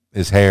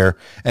hair,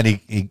 and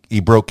he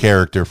broke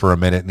character for a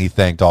minute, and he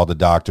thanked all the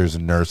doctors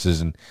and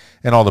nurses and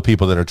all the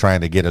people that are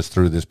trying to get us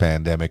through this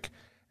pandemic.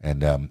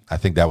 And I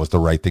think that was the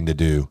right thing to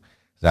do.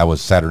 That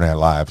was Saturday Night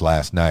Live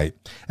last night,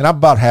 and I'm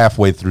about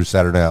halfway through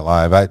Saturday Night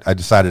Live. I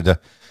decided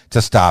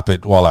to stop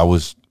it while I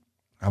was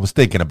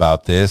thinking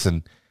about this,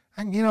 and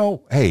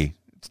hey,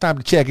 it's time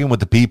to check in with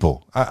the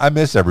people. I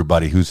miss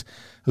everybody who's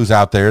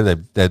out there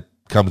that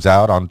comes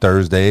out on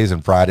Thursdays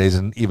and Fridays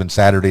and even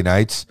Saturday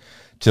nights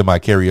to my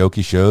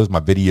karaoke shows, my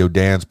video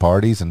dance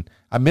parties, and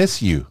I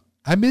miss you.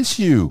 I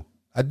do.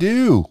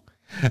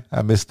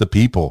 I miss the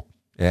people,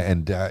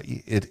 and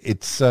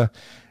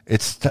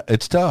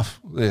it's tough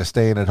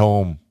staying at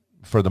home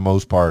for the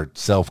most part,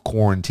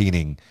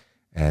 self-quarantining,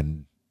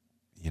 and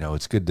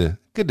it's good to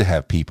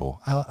have people.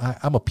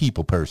 I'm a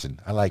people person.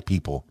 I like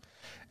people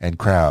and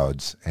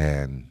crowds,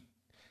 and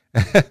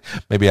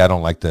maybe I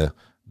don't like the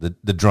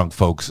drunk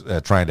folks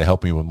trying to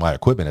help me with my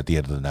equipment at the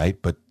end of the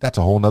night, but that's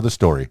a whole nother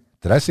story.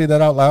 Did I say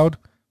that out loud?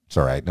 It's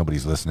all right.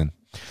 Nobody's listening.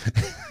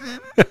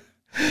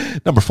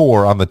 Number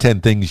 4 on the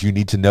 10 things you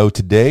need to know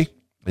today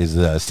is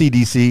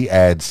CDC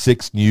adds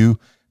 6 new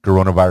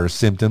coronavirus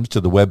symptoms to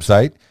the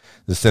website.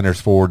 The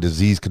Centers for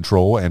Disease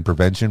Control and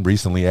Prevention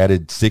recently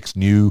added 6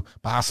 new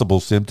possible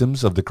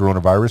symptoms of the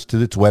coronavirus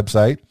to its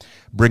website,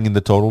 bringing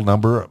the total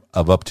number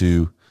of up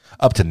to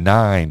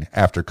 9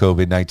 after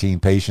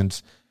COVID-19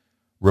 patients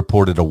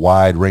reported a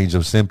wide range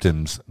of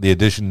symptoms. The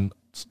additions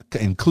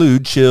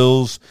include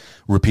chills,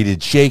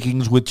 repeated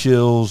shakings with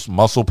chills,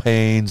 muscle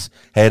pains,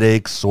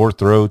 headaches, sore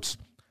throats,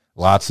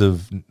 lots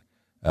of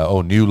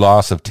new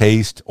loss of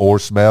taste or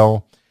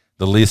smell.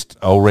 The list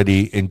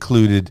already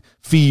included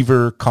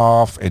fever,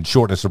 cough, and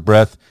shortness of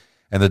breath,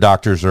 and the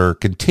doctors are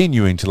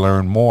continuing to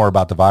learn more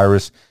about the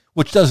virus,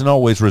 which doesn't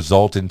always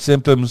result in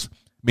symptoms,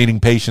 meaning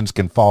patients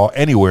can fall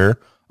anywhere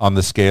on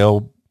the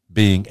scale,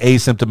 being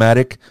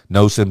asymptomatic,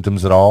 no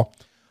symptoms at all,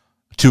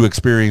 to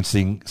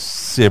experiencing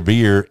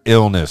severe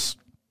illness.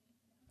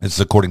 This is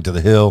according to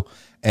The Hill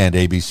and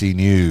ABC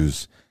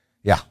News.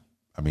 Yeah.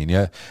 I mean,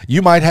 yeah,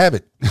 you might have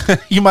it.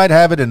 You might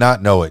have it and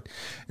not know it.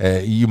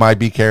 You might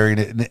be carrying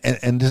it.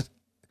 And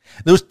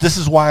this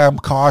is why I'm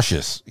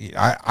cautious.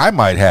 I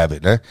might have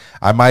it.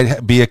 I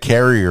might be a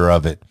carrier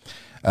of it.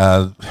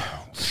 I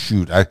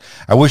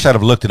wish I'd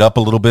have looked it up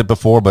a little bit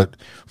before, but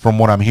from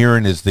what I'm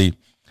hearing is the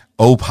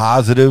O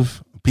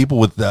positive, people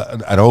with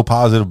an O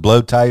positive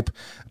blood type,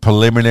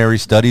 preliminary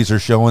studies are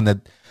showing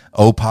that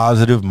O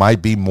positive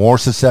might be more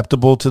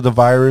susceptible to the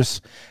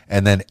virus,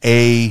 and then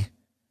A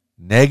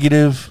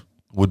negative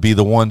would be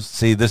the ones.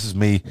 See, this is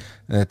me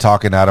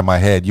talking out of my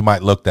head. You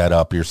might look that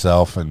up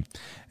yourself, and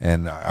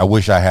I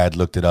wish I had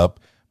looked it up,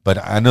 but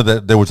I know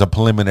that there was a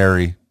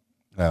preliminary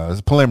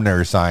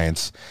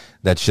science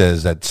that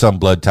says that some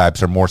blood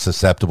types are more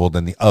susceptible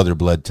than the other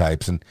blood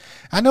types, and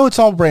I know it's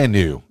all brand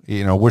new.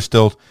 You know, we're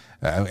still,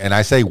 and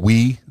I say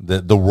we,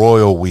 the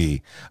royal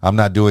we. I'm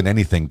not doing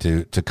anything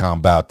to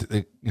combat,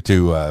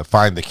 to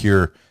find the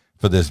cure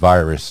for this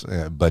virus,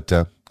 but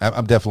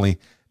I'm definitely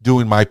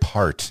doing my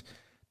part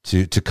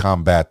to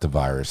combat the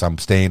virus. I'm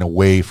staying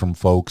away from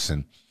folks,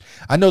 and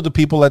I know the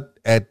people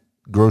at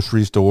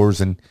grocery stores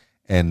and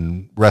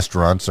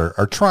restaurants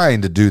are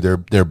trying to do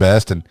their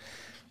best, and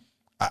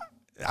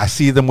I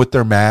see them with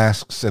their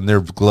masks and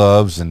their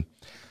gloves, and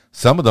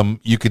some of them,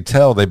 you could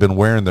tell they've been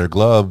wearing their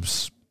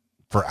gloves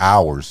for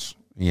hours,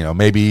 you know,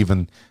 maybe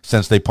even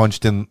since they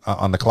punched in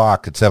on the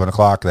clock at 7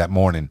 o'clock that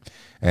morning,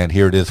 and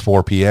here it is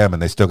 4 p.m.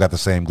 and they still got the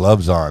same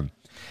gloves on.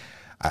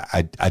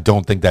 I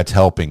don't think that's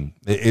helping.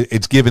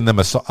 It's giving them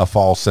a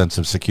false sense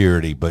of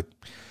security, but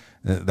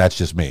that's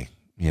just me.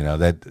 You know,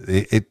 that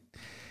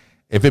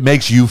if it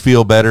makes you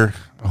feel better,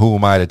 who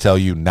am I to tell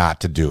you not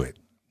to do it?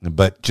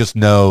 But just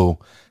know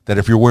that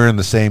if you're wearing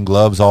the same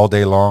gloves all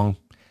day long,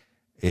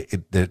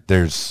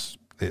 there's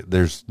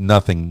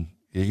nothing.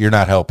 You're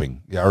not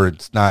helping, or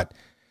it's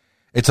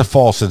a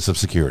false sense of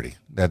security.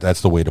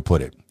 That's the way to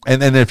put it.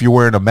 And then if you're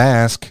wearing a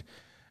mask,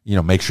 you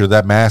know, make sure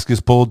that mask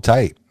is pulled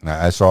tight.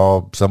 I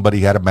saw somebody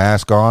had a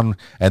mask on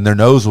and their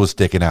nose was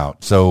sticking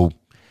out. So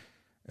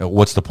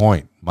what's the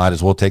point? Might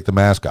as well take the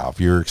mask off.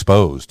 You're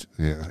exposed.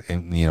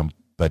 And, you know,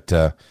 but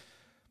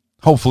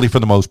hopefully for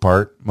the most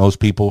part, most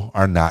people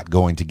are not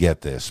going to get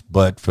this.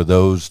 But for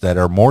those that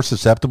are more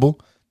susceptible,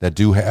 that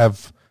do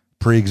have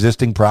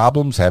pre-existing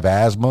problems, have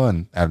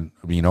asthma, and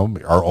you know,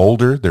 are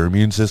older, their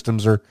immune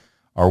systems are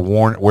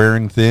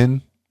wearing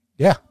thin,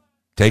 yeah,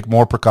 take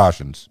more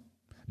precautions.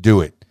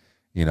 Do it.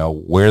 You know,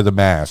 wear the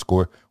mask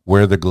or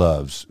wear the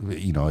gloves.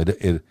 You know,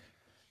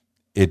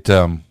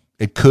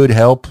 it could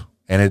help,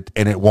 and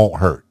it won't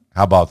hurt.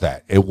 How about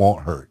that? It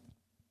won't hurt.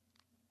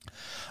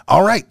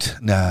 All right,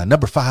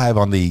 number 5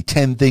 on the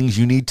 10 things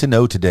you need to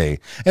know today.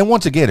 And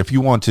once again, if you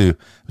want to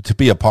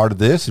be a part of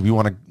this, if you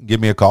want to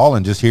give me a call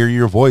and just hear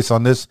your voice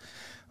on this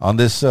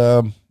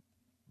podcast,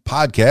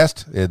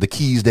 the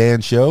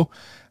KeysDAN Show,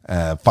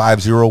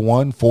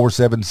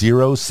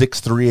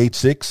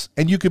 501-470-6386,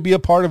 and you could be a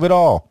part of it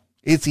all.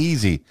 It's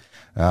easy.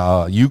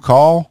 You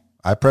call,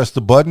 I press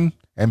the button,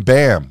 and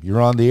bam,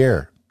 you're on the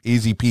air.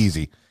 Easy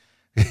peasy.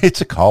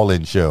 It's a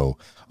call-in show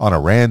on a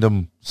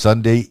random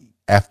Sunday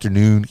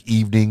afternoon,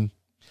 evening,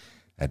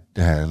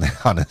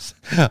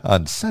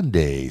 on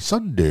Sunday.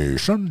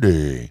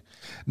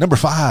 Number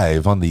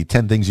 5 on the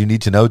 10 things you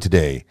need to know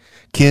today.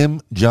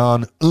 Kim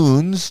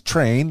Jong-un's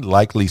train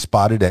likely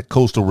spotted at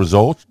coastal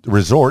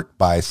resort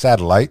by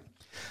satellite.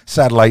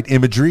 Satellite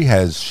imagery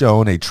has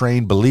shown a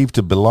train believed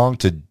to belong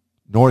to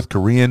North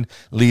Korean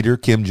leader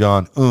Kim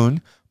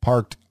Jong-un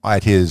parked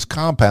at his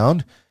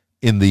compound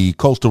in the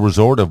coastal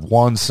resort of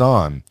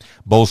Wonsan,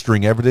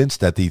 bolstering evidence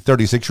that the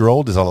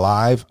 36-year-old is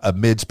alive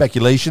amid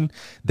speculation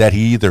that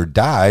he either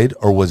died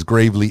or was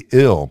gravely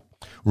ill.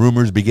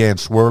 Rumors began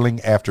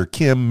swirling after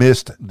Kim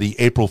missed the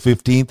April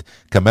 15th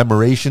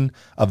commemoration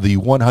of the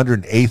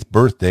 108th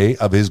birthday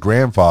of his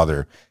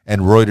grandfather,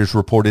 and Reuters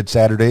reported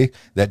Saturday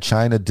that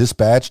China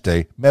dispatched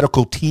a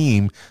medical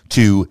team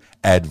to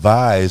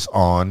advise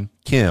on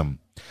Kim.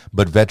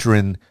 But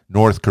veteran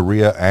North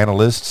Korea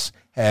analysts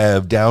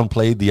have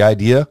downplayed the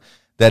idea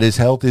that his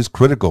health is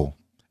critical.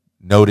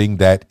 noting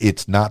that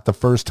it's not the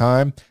first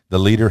time the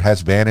leader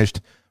has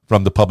vanished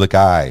from the public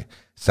eye.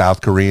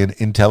 South Korean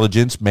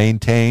intelligence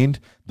maintained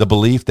the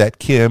belief that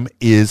Kim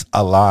is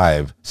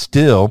alive.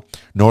 Still,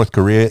 North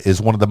Korea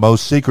is one of the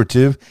most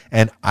secretive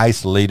and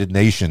isolated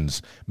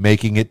nations,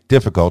 making it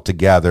difficult to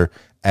gather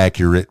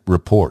accurate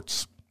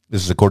reports.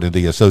 This is according to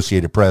the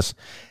Associated Press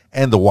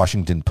and the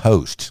Washington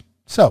Post.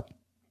 So,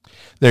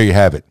 there you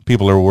have it.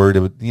 People are worried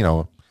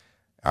about,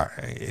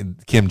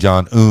 Kim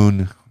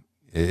Jong-un.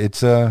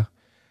 It's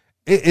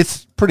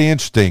pretty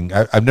interesting.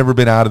 I've never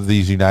been out of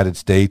these United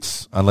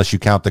States unless you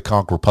count the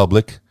Conch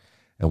Republic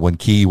and when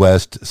Key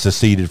West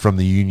seceded from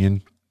the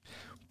Union.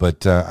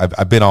 But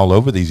I've been all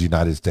over these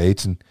United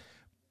States, and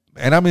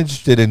I'm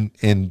interested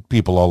in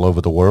people all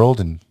over the world,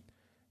 and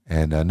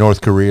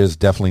North Korea is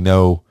definitely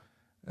no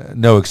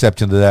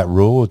exception to that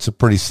rule. It's a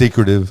pretty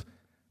secretive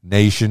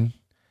nation.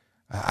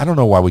 I don't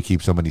know why we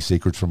keep so many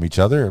secrets from each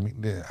other. I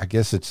mean, I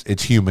guess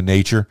it's human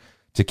nature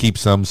to keep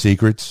some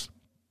secrets.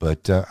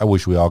 But I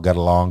wish we all got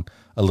along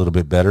a little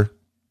bit better.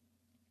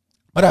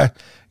 But I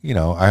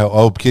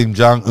hope Kim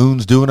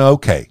Jong-un's doing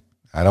okay.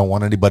 I don't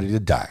want anybody to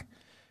die.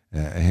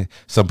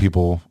 Some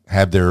people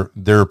have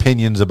their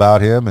opinions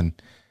about him,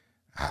 and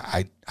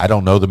I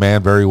don't know the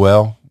man very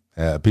well.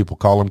 People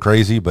call him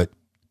crazy, but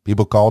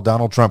people call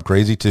Donald Trump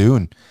crazy too,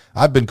 and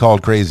I've been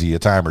called crazy a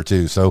time or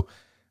two. So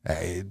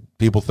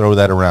people throw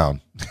that around.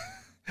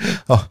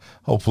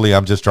 Hopefully,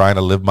 I'm just trying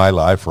to live my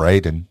life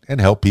right and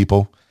help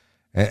people.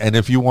 And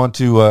if you want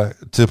to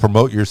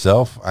promote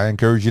yourself, I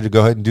encourage you to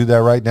go ahead and do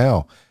that right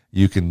now.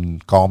 You can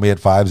call me at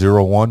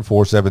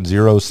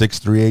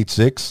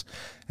 501-470-6386,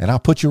 and I'll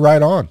put you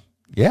right on.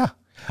 Yeah.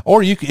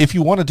 Or if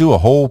you want to do a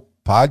whole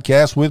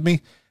podcast with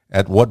me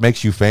at What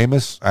Makes You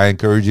Famous, I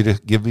encourage you to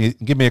give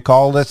me a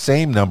call, that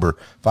same number,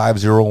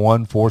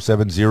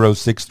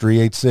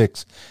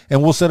 501-470-6386,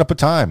 and we'll set up a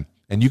time,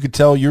 and you can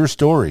tell your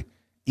story.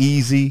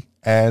 Easy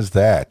as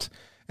that.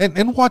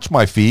 And watch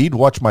my feed,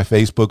 watch my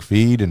Facebook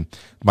feed and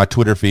my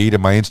Twitter feed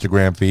and my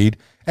Instagram feed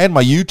and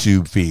my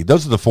YouTube feed.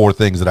 Those are the 4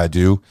 things that I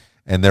do,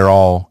 and they're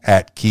all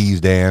at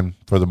KeysDAN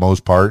for the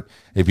most part.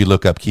 If you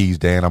look up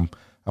KeysDAN,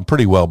 I'm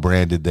pretty well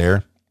branded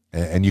there,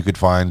 and you could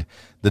find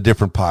the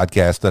different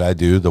podcasts that I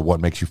do, the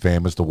What Makes You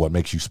Famous, the What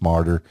Makes You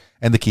Smarter,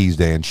 and the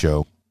KeysDAN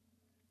Show.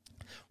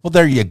 Well,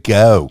 there you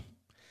go.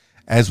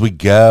 As we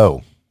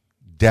go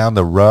down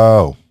the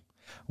row,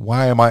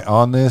 why am I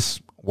on this?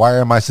 Why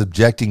am I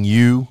subjecting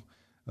you,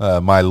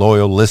 my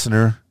loyal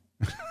listener,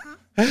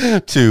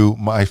 to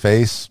my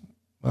face?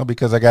 Well,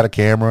 because I got a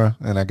camera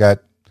and I got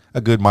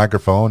a good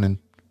microphone, and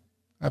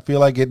I feel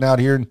like getting out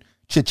here and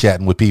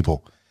chit-chatting with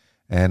people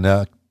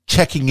and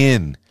checking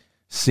in,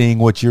 seeing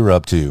what you're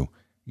up to.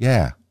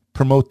 Yeah,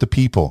 promote the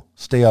people,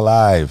 stay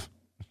alive,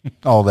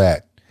 all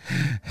that.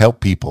 Help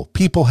people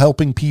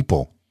helping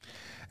people.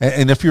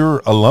 And if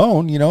you're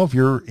alone, if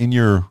you're in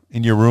your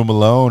room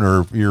alone,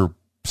 or if you're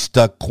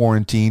stuck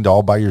quarantined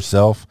all by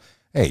yourself,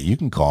 hey, you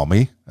can call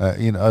me.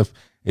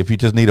 If you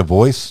just need a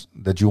voice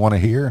that you want to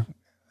hear,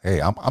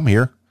 hey, I'm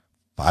here.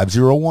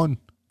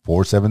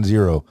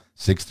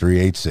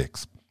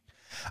 501-470-6386.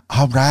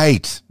 All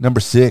right, number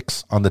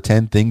 6 on the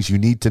 10 things you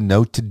need to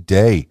know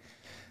today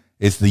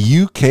is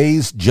the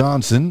UK's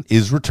Johnson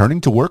is returning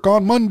to work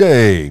on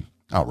Monday.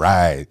 All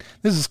right,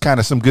 this is kind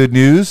of some good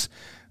news.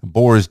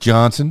 Boris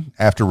Johnson,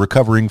 after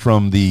recovering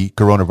from the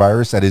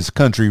coronavirus at his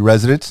country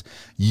residence,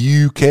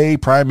 UK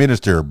Prime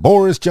Minister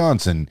Boris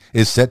Johnson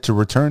is set to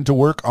return to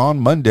work on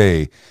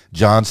Monday.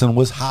 Johnson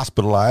was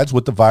hospitalized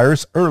with the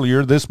virus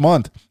earlier this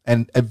month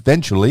and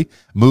eventually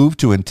moved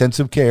to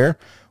intensive care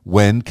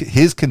when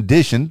his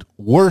condition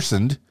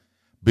worsened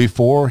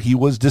before he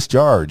was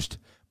discharged.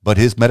 But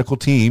his medical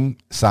team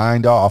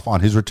signed off on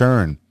his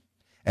return,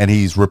 and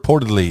he's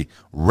reportedly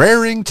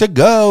raring to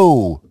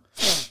go.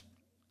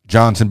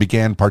 Johnson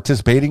began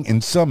participating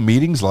in some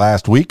meetings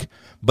last week,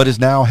 but is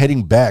now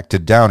heading back to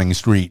Downing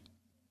Street.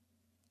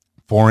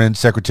 Foreign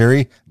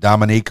Secretary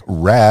Dominic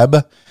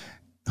Raab,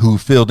 who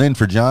filled in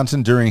for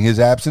Johnson during his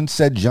absence,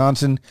 said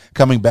Johnson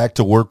coming back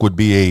to work would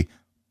be a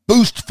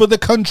boost for the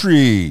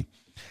country.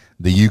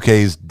 The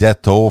UK's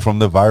death toll from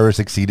the virus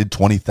exceeded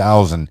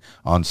 20,000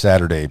 on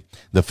Saturday,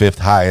 the 5th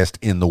highest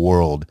in the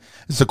world.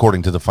 This is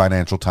according to the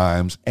Financial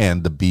Times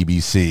and the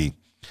BBC.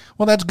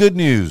 Well, that's good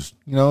news.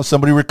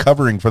 Somebody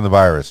recovering from the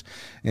virus.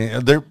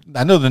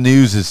 I know the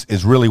news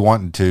is really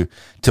wanting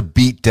to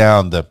beat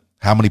down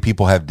how many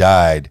people have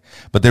died,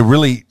 but they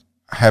really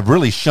have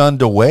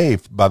shunned away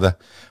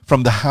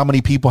from the how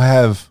many people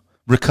have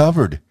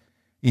recovered.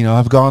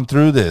 Have gone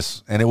through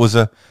this, and it was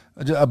a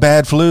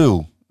bad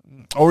flu,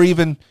 or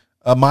even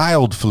a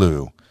mild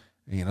flu.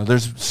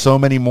 There's so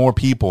many more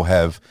people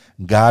have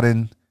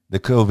gotten the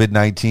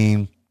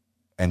COVID-19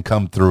 and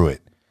come through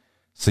it.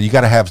 So you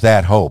got to have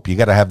that hope. You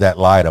got to have that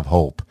light of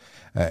hope.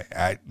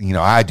 I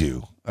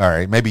do. All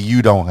right, maybe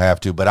you don't have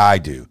to, but I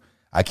do.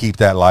 I keep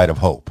that light of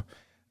hope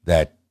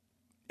that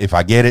if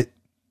I get it,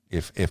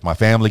 if my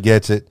family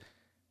gets it,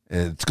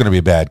 it's going to be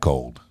a bad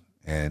cold,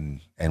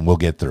 and we'll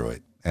get through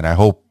it. And I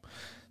hope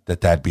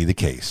that be the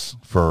case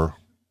for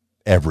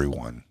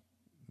everyone.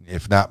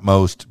 if not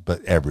most,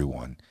 but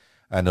everyone.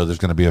 I know there's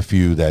going to be a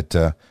few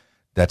that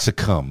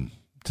succumb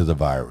to the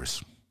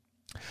virus.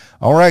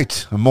 All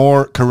right,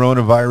 more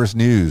coronavirus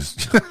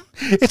news.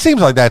 It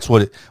seems like that's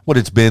what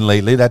it's been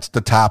lately. That's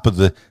the top of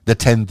the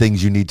 10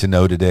 things you need to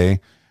know today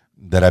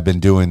that I've been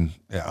doing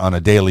on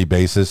a daily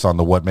basis on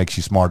the What Makes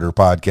You Smarter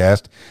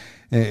podcast.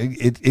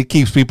 It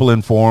keeps people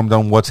informed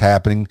on what's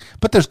happening,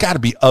 but there's got to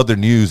be other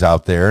news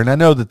out there, and I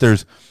know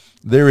that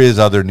there is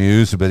other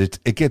news, but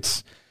it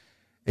gets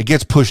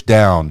pushed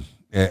down.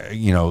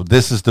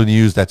 This is the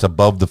news that's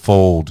above the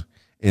fold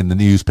in the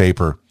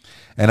newspaper.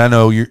 And I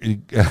know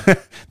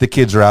the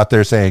kids are out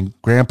there saying,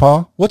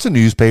 Grandpa, what's a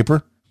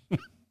newspaper?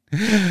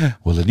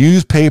 Well, a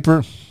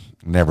newspaper,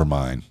 never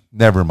mind.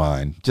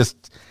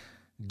 Just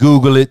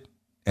Google it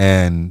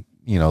and,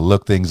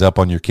 look things up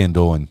on your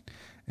Kindle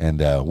and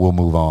we'll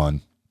move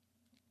on.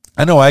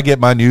 I know I get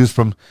my news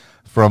from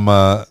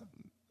I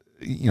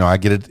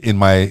get it in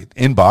my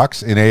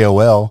inbox in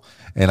AOL,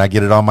 and I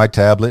get it on my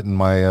tablet and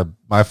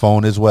my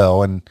phone as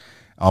well and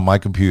on my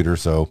computer.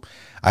 So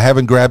I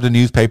haven't grabbed a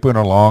newspaper in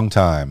a long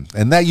time.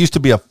 And that used to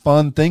be a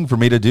fun thing for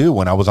me to do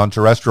when I was on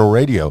terrestrial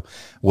radio,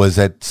 was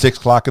at 6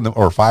 o'clock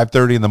or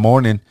 5:30 in the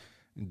morning,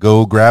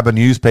 go grab a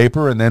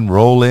newspaper and then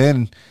roll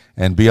in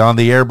and be on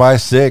the air by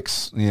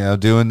 6,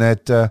 doing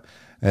that,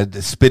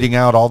 spitting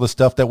out all the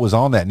stuff that was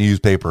on that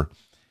newspaper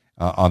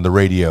on the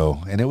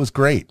radio. And it was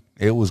great.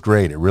 It was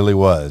great. It really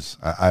was.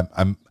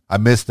 I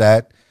missed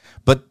that.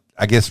 But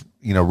I guess,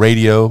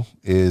 radio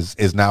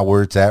is not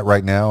where it's at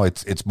right now.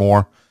 It's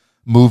more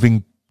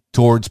moving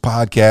towards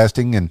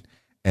podcasting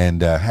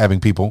and having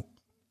people.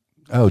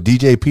 Oh,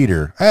 DJ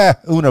Peter.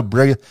 Uno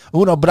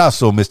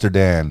brazo, Mr.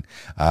 Dan.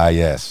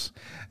 Yes.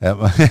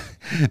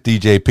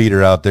 DJ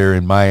Peter out there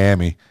in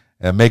Miami,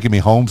 making me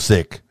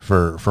homesick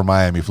for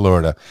Miami,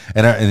 Florida.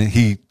 And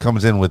he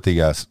comes in with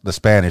the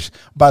Spanish.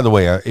 By the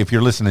way, if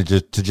you're listening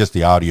to just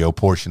the audio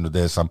portion of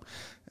this,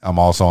 I'm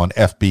also on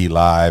FB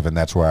Live, and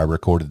that's where I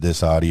recorded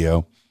this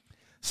audio.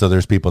 So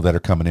there's people that are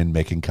coming in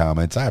making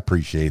comments. I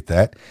appreciate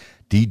that.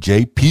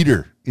 DJ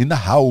Peter in the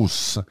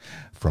house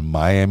from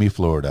Miami,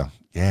 Florida.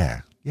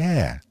 Yeah.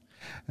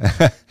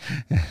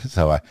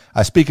 So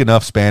I speak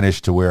enough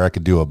Spanish to where I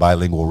could do a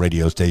bilingual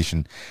radio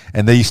station,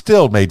 and they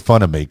still made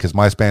fun of me because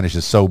my Spanish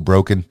is so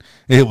broken.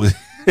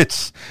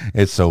 It's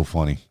so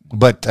funny.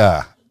 But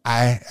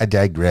I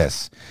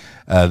digress.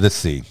 Let's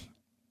see.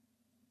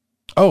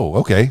 Oh,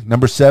 okay.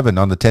 Number 7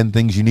 on the 10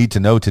 things you need to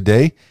know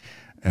today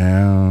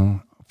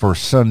for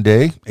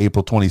Sunday,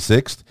 April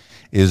 26th.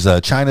 Is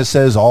China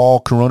says all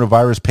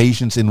coronavirus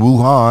patients in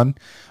Wuhan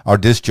are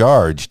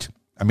discharged.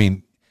 I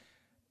mean,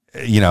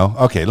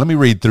 okay, let me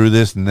read through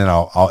this and then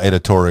I'll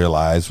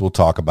editorialize. We'll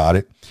talk about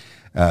it.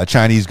 A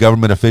Chinese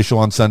government official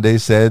on Sunday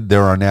said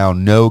there are now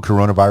no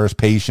coronavirus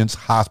patients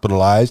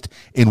hospitalized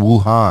in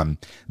Wuhan,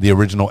 the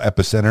original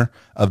epicenter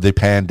of the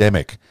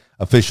pandemic.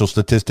 Official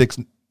statistics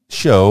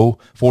show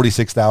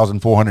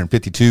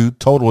 46,452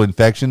 total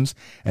infections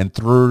and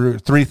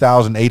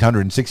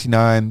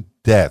 3,869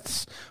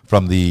 deaths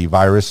from the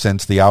virus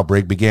since the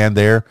outbreak began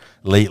there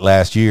late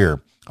last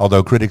year,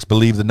 although critics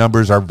believe the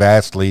numbers are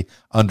vastly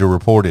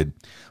underreported.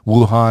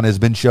 Wuhan has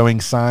been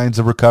showing signs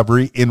of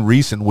recovery in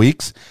recent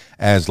weeks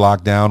as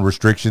lockdown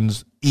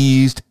restrictions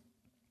eased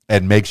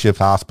and makeshift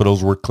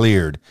hospitals were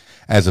cleared.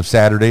 As of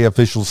Saturday,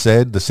 officials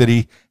said the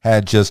city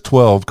had just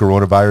 12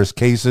 coronavirus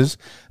cases,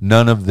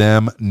 none of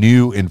them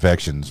new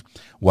infections,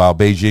 while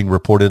Beijing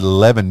reported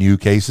 11 new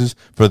cases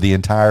for the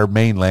entire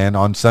mainland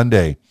on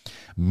Sunday.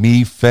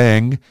 Mi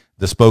Feng,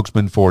 the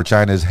spokesman for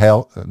China's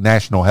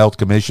National Health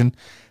Commission,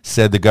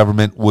 said the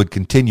government would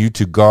continue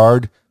to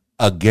guard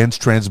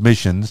against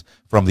transmissions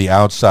from the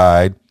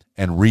outside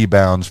and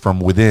rebounds from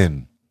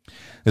within.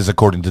 This is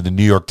according to the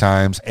New York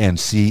Times and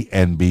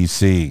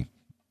CNBC.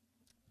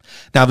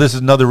 Now, this is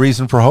another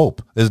reason for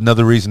hope. There's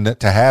another reason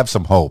to have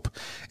some hope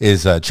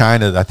is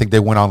China. I think they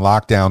went on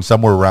lockdown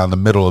somewhere around the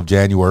middle of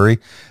January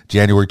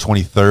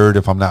 23rd,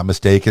 if I'm not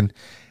mistaken.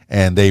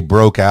 And they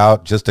broke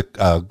out just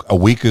a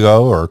week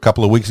ago or a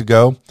couple of weeks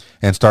ago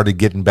and started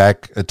getting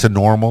back to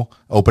normal,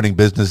 opening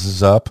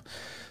businesses up.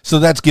 So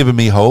that's given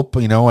me hope.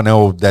 I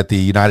know that the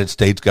United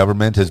States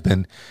government has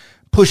been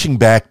pushing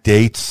back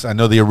dates. I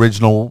know the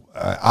original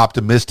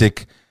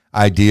optimistic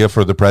idea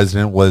for the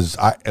president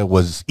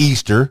was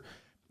Easter,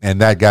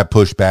 and that got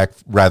pushed back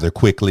rather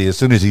quickly. As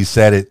soon as he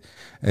said it,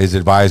 his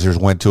advisors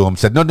went to him,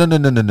 said, no,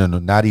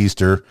 not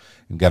Easter.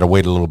 You've got to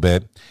wait a little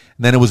bit.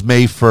 And then it was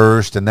May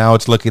 1st, and now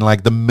it's looking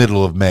like the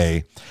middle of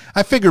May.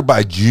 I figure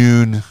by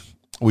June,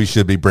 we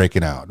should be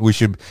breaking out. We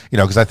should,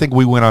 because I think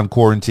we went on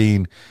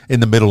quarantine in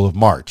the middle of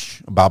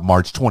March, about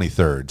March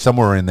 23rd,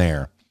 somewhere in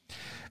there.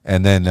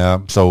 And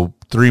then, so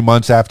 3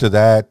 months after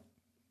that,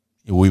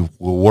 we'll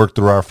work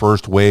through our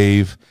first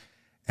wave,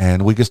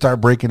 and we can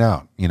start breaking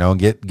out, and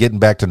getting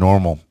back to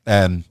normal.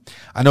 And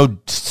I know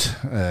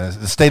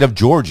the state of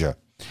Georgia,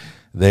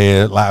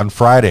 on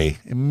Friday,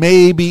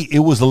 maybe it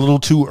was a little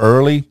too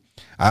early.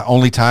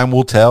 Only time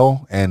will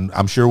tell, and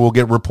I'm sure we'll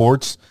get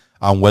reports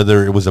on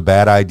whether it was a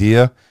bad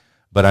idea.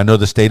 But I know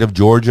the state of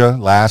Georgia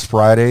last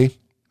Friday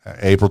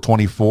April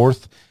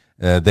 24th,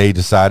 they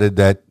decided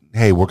that,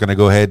 hey, we're going to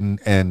go ahead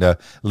and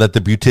let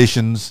the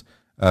beauticians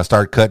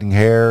start cutting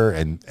hair,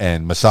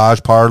 and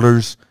massage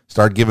parlors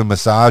start giving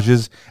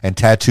massages, and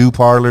tattoo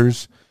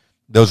parlors.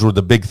 Those were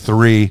the big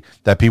three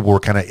that people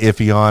were kind of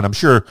iffy on. I'm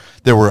sure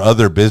there were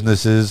other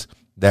businesses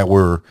that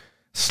were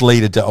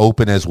slated to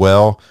open as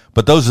well,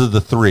 but those are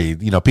the three.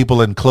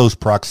 People in close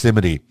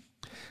proximity.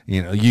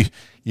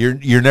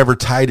 You're never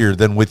tighter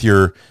than with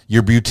your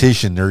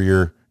beautician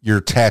or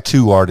your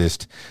tattoo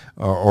artist,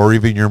 or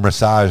even your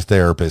massage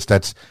therapist.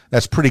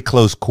 That's pretty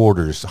close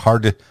quarters.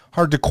 Hard to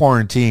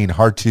quarantine.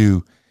 Hard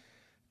to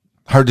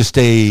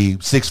stay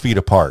 6 feet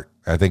apart.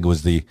 I think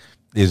is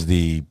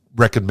the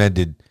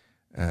recommended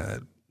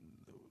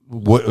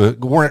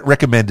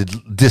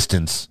recommended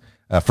distance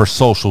for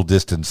social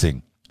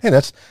distancing. Hey,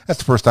 that's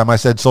the first time I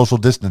said social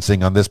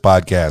distancing on this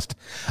podcast.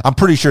 I'm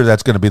pretty sure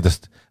that's going to be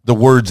the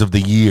words of the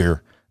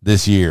year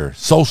this year.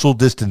 Social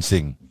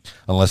distancing,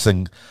 unless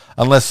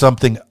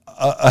something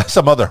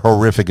some other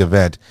horrific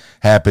event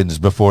happens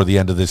before the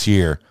end of this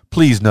year.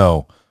 Please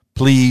no.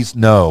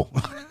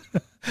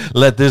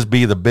 Let this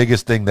be the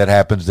biggest thing that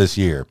happens this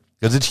year,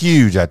 because it's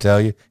huge. I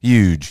tell you,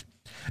 huge.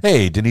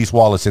 Hey, Denise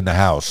Wallace in the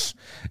house.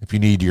 If you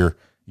need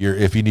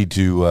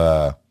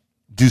to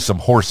do some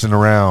horsing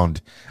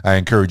around, I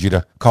encourage you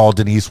to call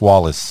Denise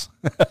Wallace.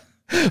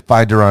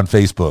 Find her on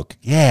Facebook.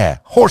 Yeah,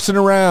 horsing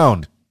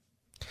around.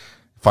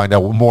 Find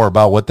out more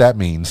about what that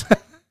means.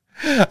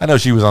 I know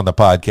she was on the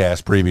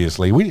podcast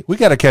previously. We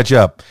got to catch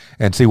up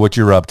and see what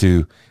you're up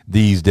to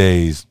these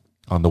days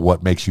on the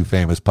What Makes You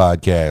Famous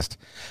podcast.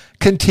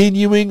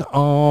 Continuing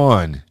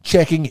on,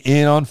 checking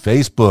in on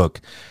Facebook.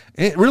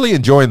 Really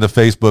enjoying the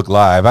Facebook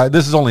Live.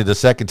 This is only the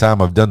second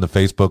time I've done the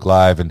Facebook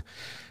Live, and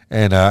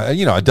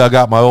I dug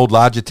out my old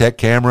Logitech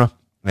camera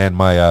and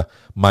my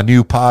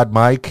new pod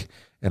mic,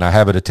 and I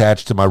have it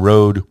attached to my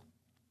Rode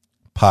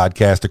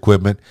podcast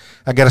equipment.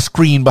 I got a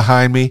screen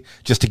behind me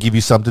just to give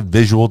you something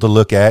visual to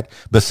look at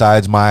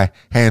besides my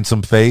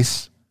handsome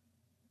face.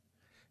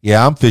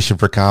 Yeah, I'm fishing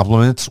for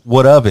compliments.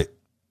 What of it?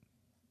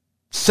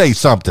 Say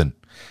something.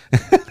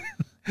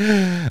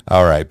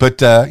 All right.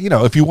 But,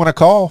 if you want to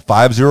call,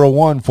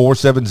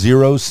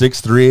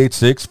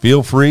 501-470-6386,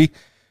 feel free.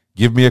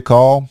 Give me a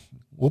call.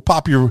 We'll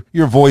pop your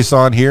voice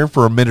on here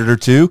for a minute or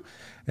two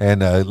and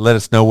let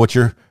us know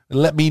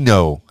let me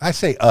know. I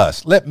say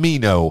us. Let me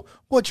know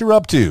what you're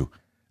up to.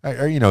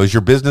 Is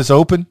your business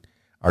open?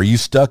 Are you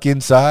stuck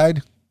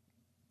inside?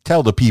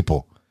 Tell the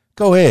people.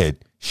 Go ahead.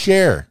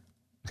 Share.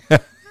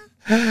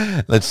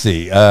 Let's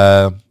see.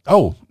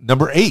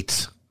 Number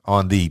 8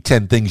 on the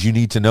 10 things you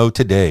need to know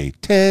today.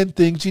 10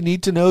 things you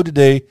need to know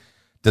today.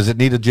 Does it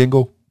need a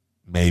jingle?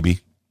 Maybe.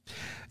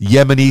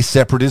 Yemeni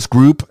separatist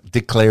group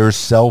declares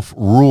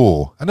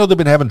self-rule. I know they've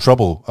been having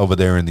trouble over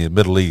there in the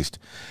Middle East.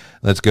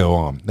 Let's go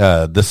on.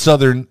 The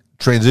Southern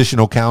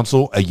Transitional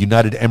Council, a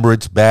United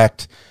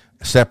Emirates-backed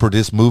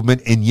separatist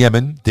movement in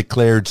Yemen,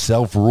 declared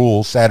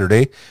self-rule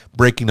Saturday,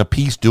 breaking a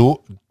peace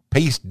deal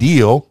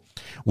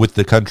with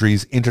the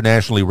country's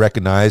internationally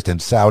recognized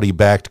and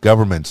Saudi-backed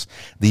governments.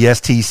 The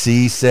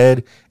STC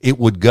said it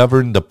would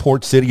govern the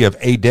port city of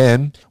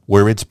Aden,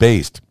 where it's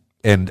based,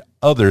 and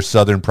other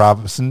southern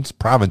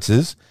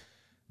provinces.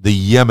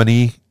 The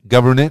Yemeni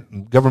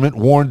government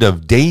warned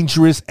of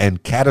dangerous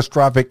and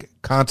catastrophic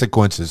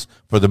consequences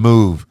for the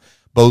move.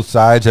 Both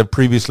sides have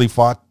previously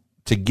fought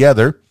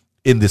together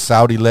in the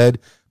Saudi-led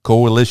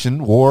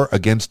coalition war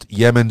against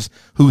Yemen's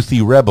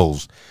Houthi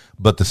rebels,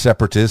 but the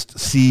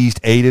separatists seized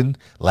Aden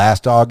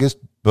last August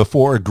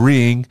before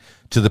agreeing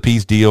to the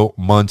peace deal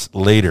months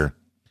later.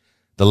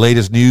 The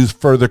latest news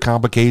further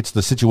complicates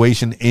the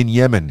situation in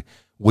Yemen,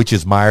 which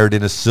is mired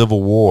in a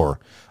civil war,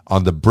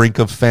 on the brink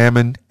of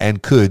famine,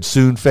 and could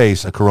soon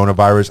face a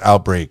coronavirus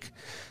outbreak.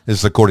 This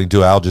is according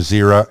to Al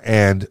Jazeera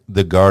and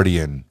The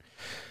Guardian.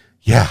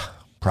 Yeah,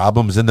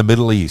 problems in the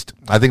Middle East.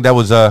 I think that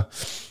was a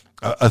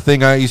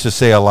thing I used to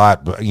say a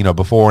lot,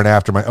 before and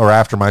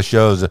after my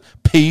shows.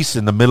 Peace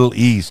in the Middle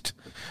East.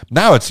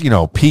 Now it's,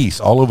 peace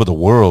all over the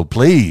world.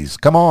 Please,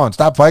 come on,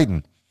 stop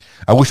fighting.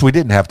 I wish we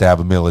didn't have to have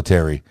a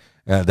military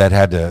that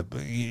had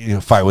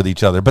to fight with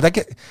each other. But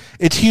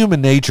it's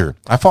human nature.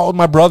 I fought with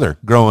my brother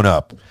growing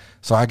up.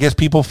 So I guess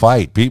people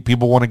fight.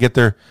 People want to get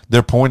their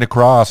point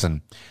across,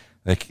 and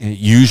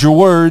use your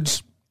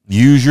words.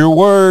 Use your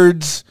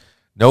words.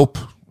 Nope.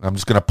 I'm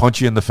just going to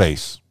punch you in the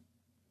face.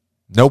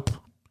 Nope.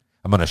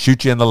 I'm going to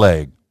shoot you in the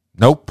leg.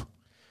 Nope.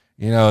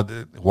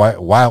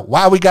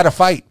 Why we got to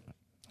fight?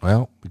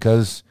 Well,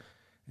 because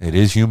it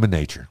is human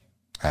nature.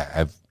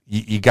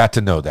 You got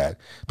to know that.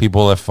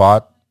 People have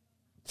fought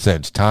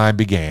since time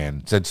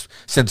began.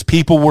 Since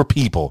people were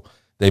people,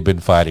 they've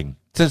been fighting.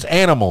 Since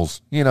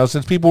animals,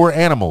 since people were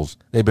animals,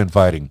 they've been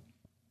fighting.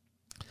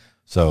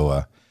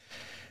 So,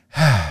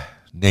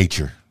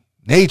 nature,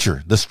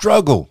 the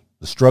struggle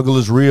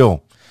is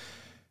real.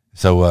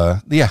 So,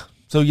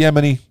 so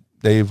Yemeni,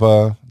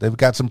 they've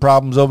got some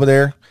problems over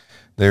there.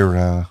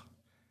 The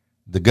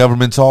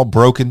government's all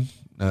broken.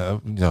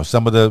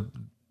 Some of the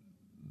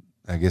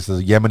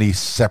Yemeni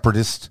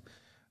separatist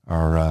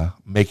are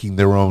making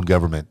their own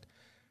government.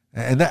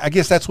 And I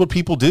guess that's what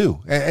people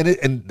do.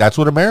 And that's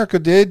what America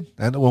did.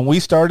 And when we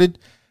started,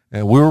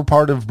 we were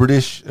part of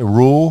British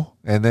rule.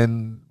 And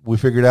then we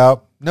figured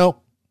out,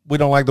 nope, we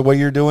don't like the way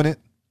you're doing it.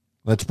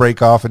 Let's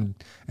break off and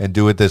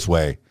do it this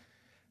way.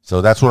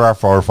 So that's what our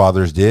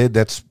forefathers did.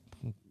 That's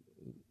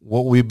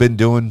what we've been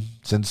doing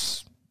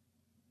since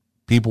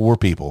people were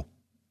people.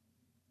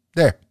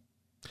 There.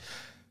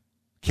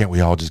 Can't we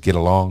all just get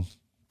along?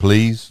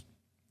 Please?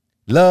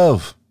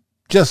 Love.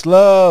 Just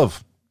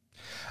love.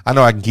 I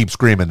know I can keep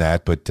screaming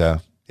that, but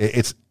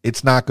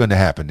it's not going to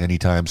happen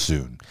anytime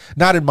soon.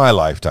 Not in my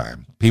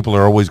lifetime. People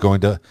are always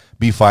going to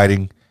be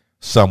fighting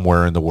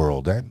somewhere in the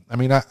world. I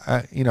mean,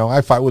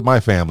 I fight with my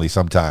family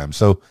sometimes,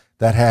 so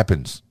that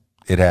happens.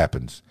 It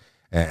happens,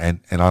 and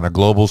on a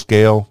global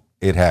scale,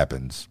 it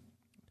happens.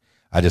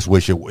 I just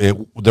wish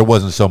there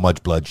wasn't so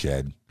much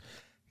bloodshed.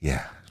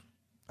 Yeah.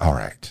 All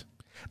right.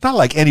 Not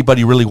like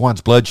anybody really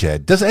wants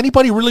bloodshed. Does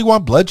anybody really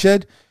want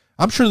bloodshed?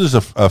 I'm sure there's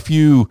a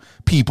few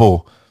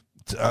people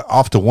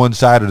off to one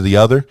side or the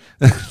other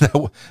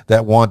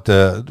that want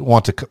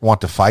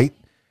to fight,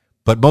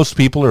 but most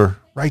people are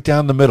right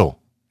down the middle.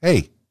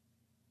 Hey,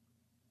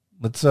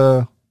 let's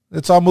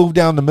all move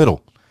down the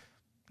middle.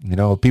 You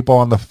know, people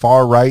on the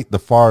far right, the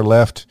far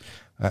left,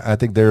 I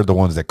think they're the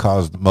ones that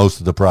caused most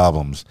of the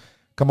problems.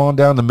 Come on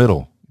down the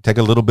middle. Take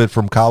a little bit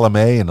from column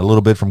A and a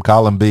little bit from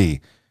column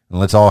B, and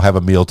let's all have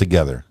a meal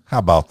together. How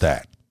about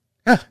that?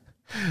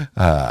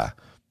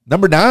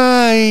 Number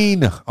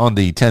 9 on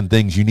the 10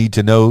 things you need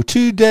to know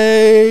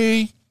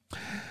today.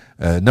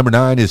 Number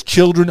 9 is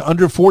children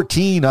under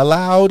 14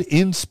 allowed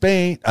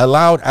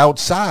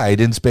outside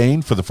in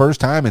Spain for the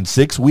first time in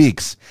 6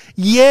 weeks.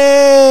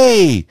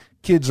 Yay!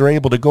 Kids are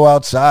able to go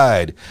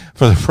outside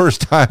for the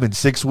first time in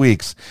 6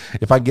 weeks.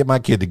 If I can get my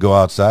kid to go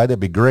outside, that'd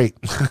be great.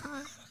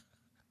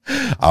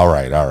 All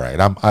right.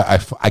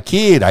 I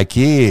kid.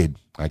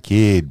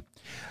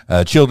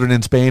 Children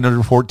in Spain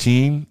under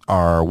 14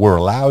 were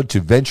allowed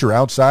to venture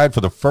outside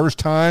for the first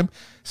time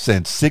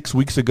since 6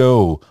 weeks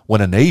ago,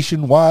 when a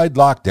nationwide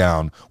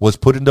lockdown was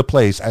put into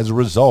place as a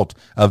result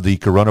of the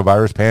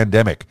coronavirus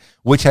pandemic,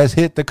 which has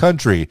hit the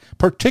country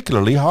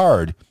particularly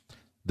hard.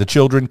 The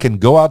children can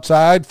go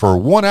outside for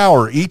 1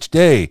 hour each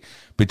day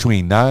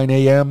between 9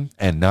 a.m.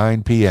 and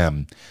 9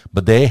 p.m.,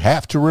 but they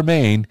have to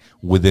remain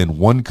within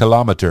 1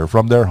 kilometer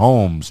from their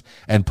homes,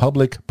 and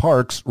public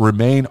parks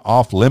remain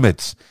off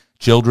limits.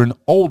 Children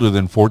older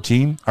than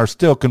 14 are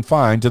still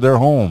confined to their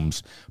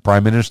homes.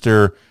 Prime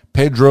Minister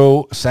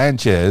Pedro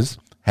Sanchez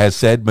has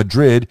said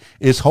Madrid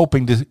is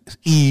hoping to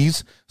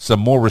ease some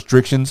more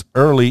restrictions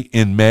early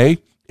in May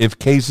if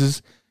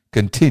cases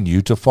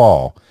continue to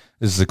fall.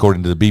 This is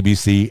according to the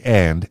BBC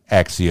and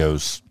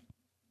Axios.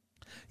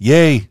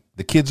 Yay,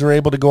 the kids are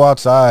able to go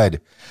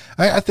outside.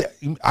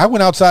 I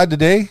went outside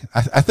today.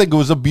 I think it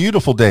was a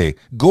beautiful day.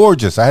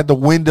 Gorgeous. I had the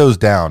windows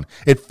down.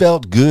 It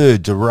felt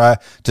good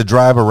to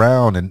drive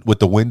around and with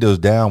the windows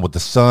down, with the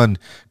sun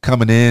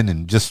coming in,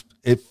 and just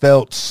it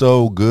felt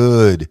so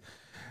good.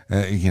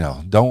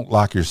 Don't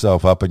lock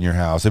yourself up in your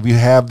house. If you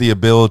have the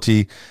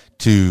ability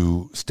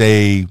to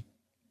stay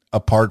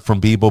apart from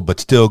people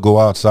but still go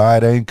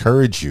outside, I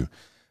encourage you.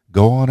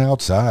 Go on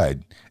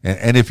outside.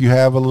 And if you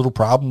have a little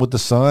problem with the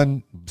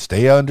sun,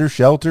 stay under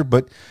shelter,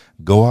 but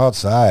go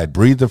outside.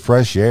 Breathe the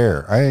fresh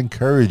air. I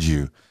encourage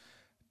you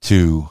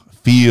to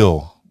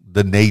feel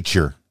the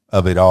nature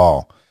of it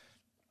all.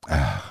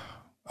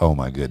 Oh,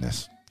 my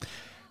goodness.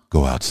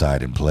 Go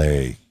outside and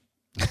play.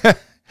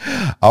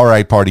 All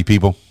right, party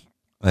people.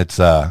 Let's,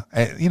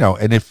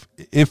 and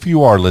if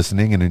you are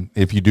listening and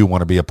if you do want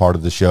to be a part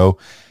of the show,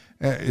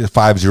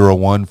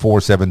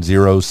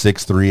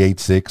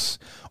 501-470-6386.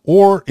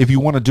 Or if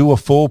you want to do a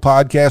full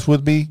podcast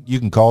with me, you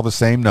can call the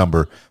same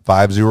number,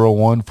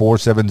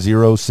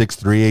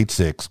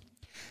 501-470-6386,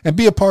 and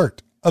be a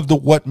part of the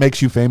What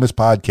Makes You Famous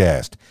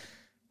podcast.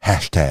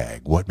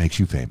 Hashtag What Makes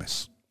You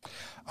Famous.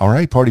 All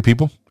right, party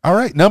people. All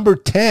right, number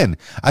 10.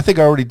 I think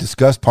I already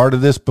discussed part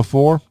of this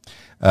before.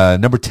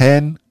 Number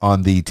 10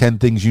 on the 10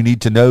 things you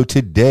need to know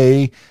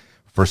today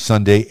for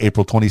Sunday,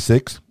 April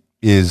 26th.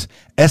 Is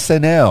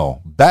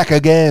SNL back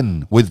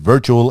again with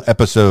virtual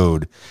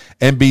episode.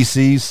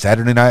 NBC's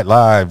Saturday Night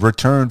Live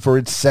returned for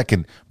its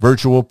second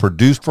virtual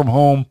produced from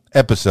home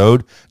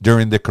episode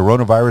during the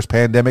coronavirus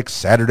pandemic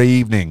Saturday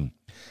evening.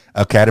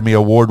 Academy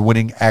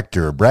Award-winning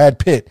actor Brad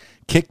Pitt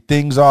kicked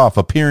things off,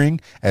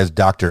 appearing as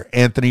Dr.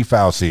 Anthony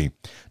Fauci,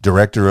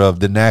 director of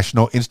the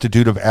National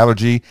Institute of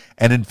Allergy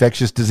and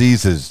Infectious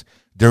Diseases,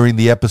 during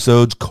the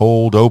episode's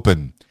cold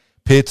open.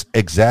 Pitt's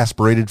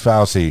exasperated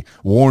Fauci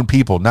warned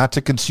people not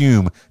to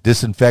consume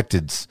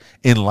disinfectants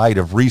in light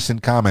of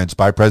recent comments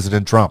by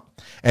President Trump,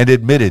 and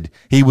admitted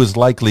he was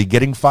likely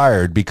getting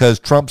fired because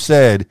Trump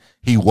said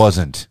he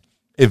wasn't.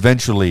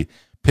 Eventually,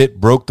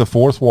 Pitt broke the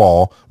fourth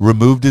wall,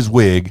 removed his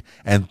wig,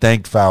 and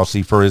thanked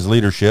Fauci for his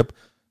leadership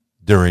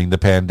during the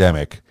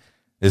pandemic.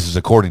 This is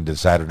according to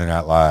Saturday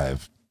Night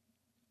Live.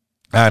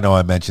 I know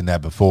I mentioned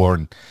that before,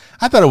 and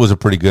I thought it was a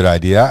pretty good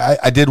idea.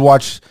 I did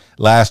watch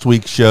last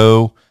week's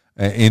show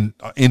in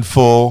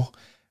full,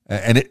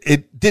 And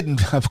it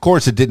didn't, of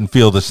course, it didn't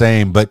feel the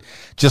same, but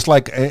just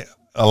like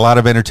a lot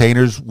of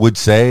entertainers would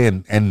say,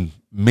 and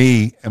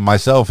me and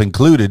myself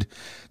included,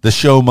 the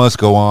show must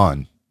go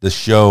on. The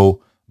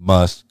show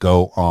must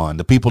go on.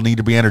 The people need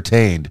to be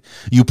entertained.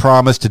 You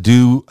promise to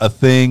do a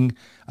thing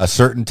a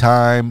certain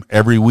time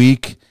every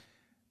week.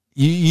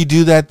 You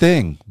do that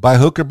thing by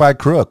hook or by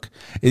crook.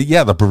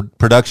 Yeah, the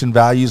production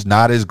value is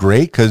not as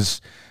great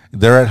because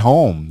they're at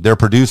home. They're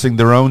producing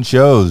their own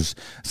shows.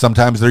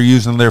 Sometimes they're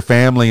using their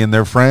family and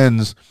their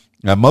friends,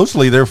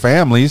 mostly their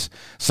families.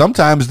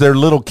 Sometimes they're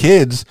little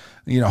kids,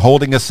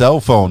 holding a cell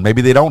phone.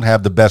 Maybe they don't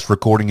have the best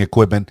recording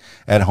equipment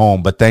at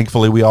home, but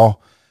thankfully we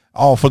all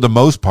for the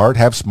most part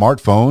have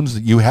smartphones.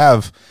 You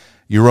have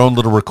your own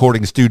little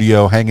recording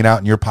studio hanging out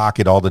in your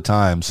pocket all the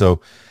time.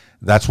 So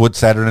that's what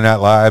Saturday Night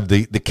Live,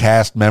 the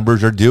cast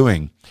members are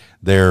doing.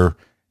 They're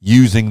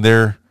using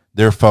their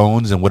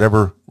phones and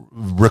whatever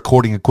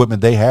recording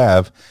equipment they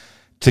have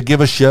to give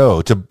a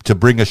show, to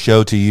bring a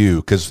show to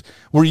you, because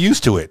we're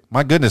used to it.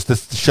 My goodness,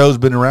 this show's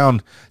been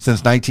around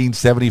since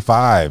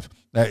 1975.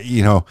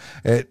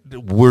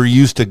 We're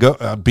used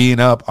to being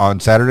up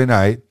on Saturday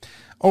night,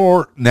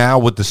 or now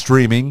with the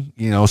streaming,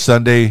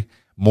 Sunday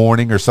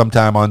morning or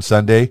sometime on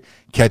Sunday,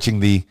 catching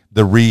the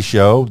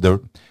re-show,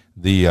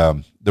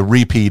 the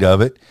repeat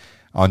of it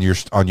on your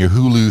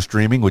Hulu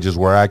streaming, which is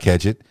where I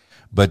catch it.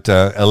 But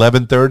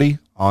 11:30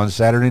 on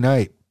Saturday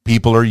night,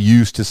 people are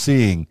used to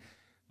seeing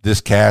this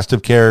cast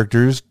of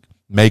characters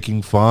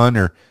making fun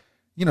or,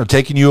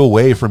 taking you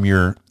away from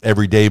your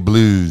everyday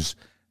blues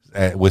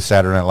with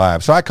Saturday Night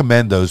Live. So I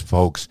commend those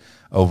folks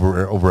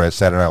over at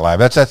Saturday Night Live.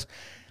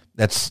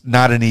 That's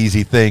not an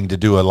easy thing to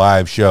do, a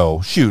live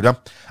show. Shoot,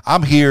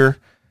 I'm here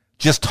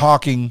just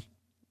talking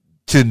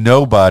to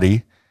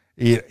nobody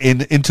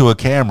into a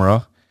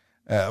camera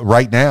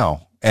right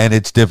now, and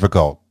it's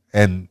difficult.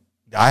 And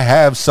I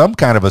have some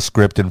kind of a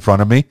script in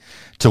front of me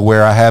to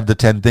where I have the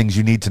 10 things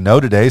you need to know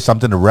today,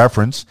 something to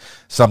reference,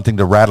 something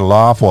to rattle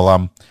off while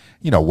I'm,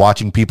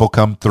 watching people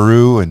come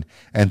through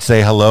and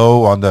say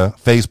hello on the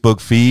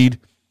Facebook feed.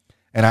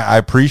 And I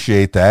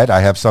appreciate that.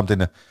 I have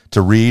something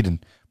to read.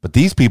 But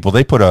these people,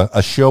 they put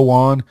a show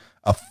on,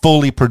 a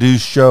fully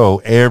produced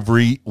show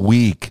every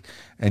week.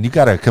 And you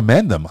got to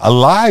commend them. A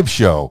live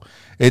show.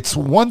 It's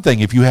one thing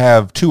if you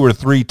have 2 or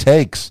 3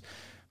 takes,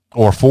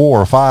 or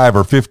 4 or 5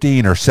 or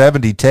 15 or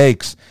 70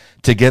 takes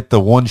to get the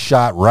one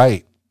shot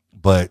right.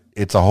 But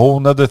it's a whole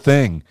nother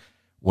thing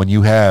when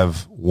you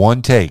have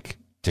one take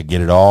to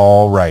get it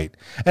all right.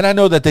 And I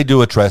know that they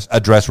do a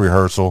dress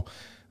rehearsal,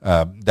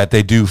 that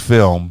they do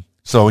film.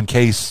 So in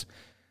case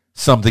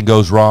something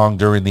goes wrong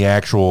during the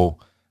actual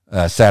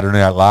Saturday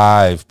Night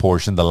Live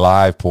portion, the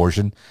live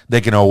portion,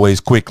 they can always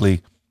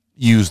quickly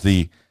use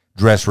the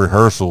dress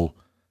rehearsal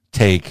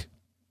take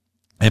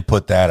and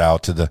put that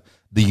out to the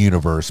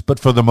universe. But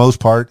for the most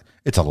part,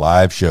 it's a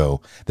live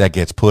show that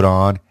gets put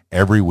on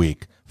every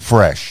week.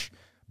 Fresh,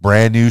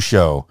 brand new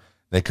show.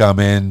 They come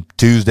in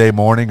Tuesday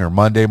morning or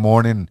Monday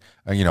morning,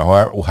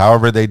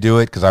 however they do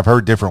it, because I've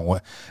heard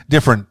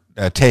different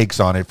takes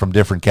on it from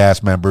different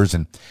cast members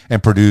and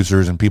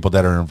producers and people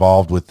that are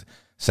involved with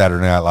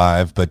Saturday Night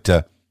Live. But,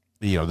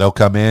 they'll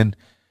come in,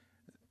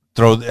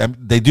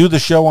 they do the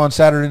show on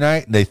Saturday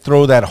night, and they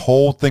throw that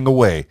whole thing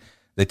away.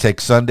 They take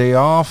Sunday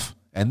off,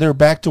 and they're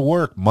back to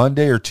work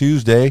Monday or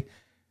Tuesday,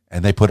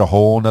 and they put a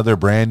whole nother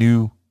brand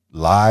new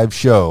live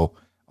show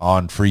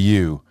on for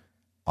you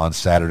on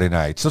Saturday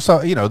night. So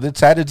it's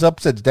had its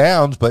ups and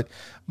downs, but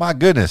my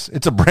goodness,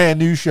 it's a brand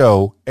new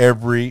show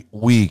every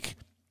week.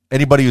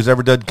 Anybody who's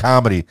ever done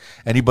comedy,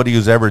 anybody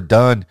who's ever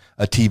done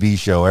a TV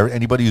show,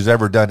 anybody who's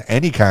ever done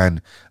any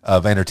kind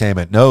of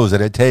entertainment knows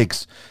that it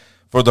takes,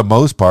 for the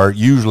most part,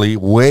 usually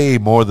way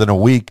more than a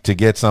week to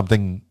get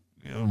something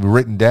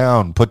written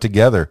down, put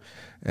together.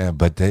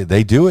 But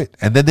they do it,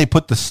 and then they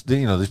put these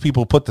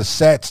people put the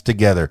sets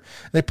together.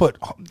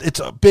 It's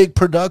a big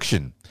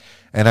production,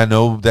 and I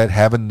know that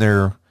having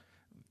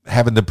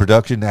the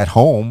production at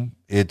home,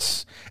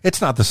 it's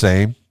not the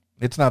same.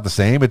 It's not the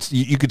same.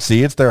 You could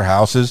see it's their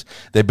houses.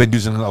 They've been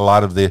using a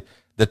lot of the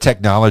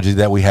technology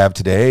that we have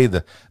today,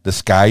 the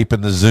Skype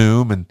and the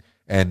Zoom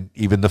and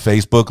even the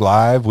Facebook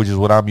Live, which is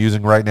what I'm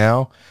using right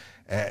now,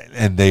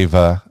 and they've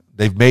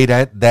made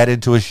that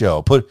into a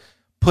show.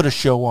 Put a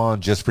show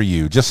on just for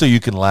you, just so you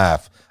can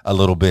laugh a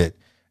little bit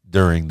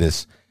during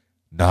this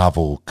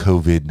novel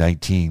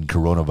COVID-19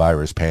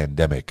 coronavirus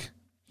pandemic.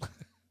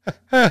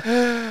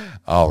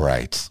 All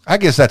right. I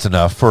guess that's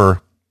enough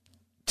for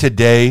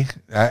today.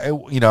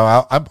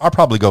 I'll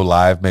probably go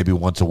live maybe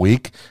once a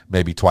week,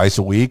 maybe twice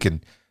a week,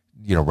 and,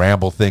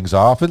 ramble things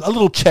off. And a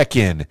little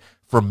check-in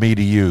from me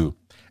to you.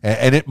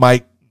 And it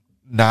might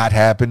not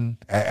happen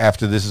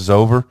after this is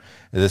over.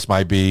 This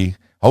might be,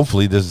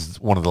 hopefully, this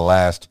is one of the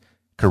last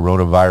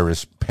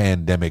coronavirus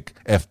pandemic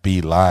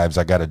FB lives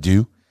I got to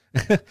do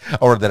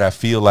or that I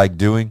feel like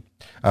doing.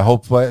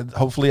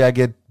 Hopefully I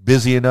get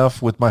busy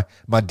enough with my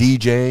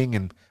DJing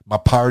and my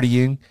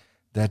partying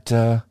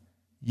that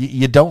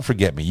you don't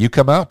forget me. You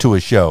come out to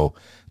a show,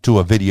 to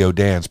a video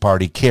dance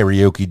party,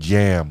 karaoke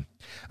jam,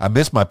 I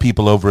miss my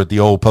people over at the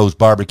Old Post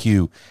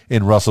Barbecue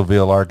in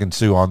Russellville,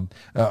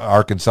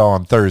 Arkansas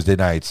on Thursday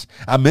nights.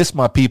 I miss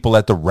my people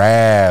at the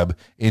Rab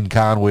in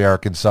Conway,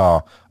 Arkansas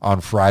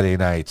on Friday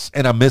nights.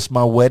 And I miss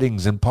my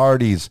weddings and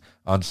parties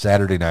on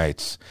Saturday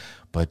nights.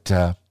 But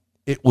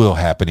it will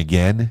happen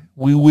again.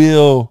 We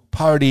will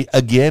party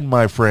again,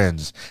 my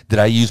friends. Did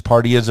I use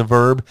party as a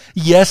verb?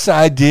 Yes,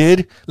 I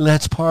did.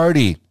 Let's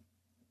party.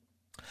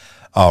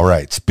 All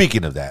right.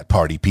 Speaking of that,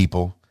 party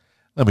people,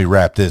 let me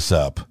wrap this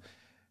up.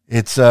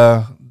 This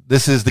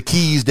is the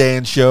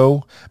KeysDAN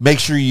show. Make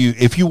sure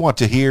if you want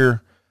to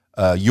hear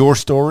your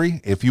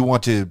story, if you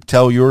want to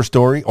tell your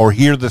story or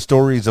hear the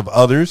stories of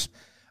others,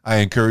 I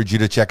encourage you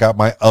to check out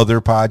my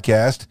other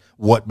podcast,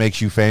 What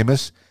Makes You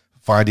Famous.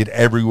 Find it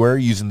everywhere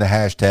using the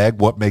hashtag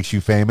What Makes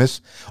You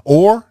Famous.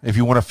 Or if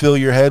you want to fill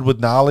your head with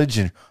knowledge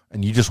and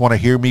you just want to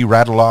hear me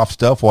rattle off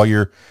stuff while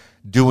you're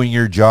doing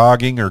your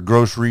jogging or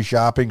grocery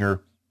shopping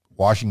or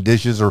washing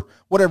dishes or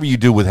whatever you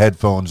do with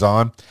headphones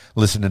on,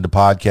 listening to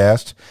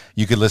podcasts,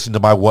 you can listen to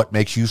my What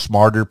Makes You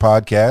Smarter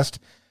podcast,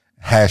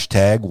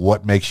 hashtag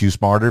What Makes You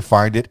Smarter.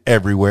 Find it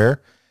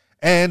everywhere.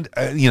 And,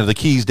 the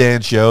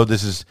KeysDAN show,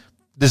 this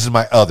is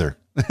my other.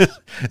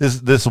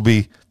 This will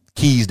be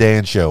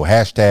KeysDAN show,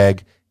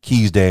 hashtag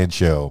KeysDAN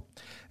show.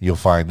 You'll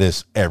find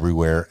this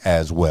everywhere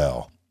as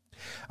well.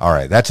 All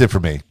right, that's it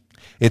for me.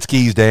 It's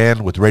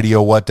KeysDAN with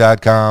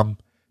RadioWhat.com,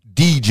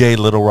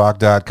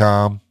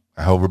 DJLittleRock.com.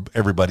 I hope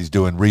everybody's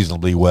doing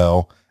reasonably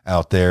well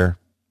out there.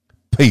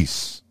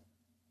 Peace.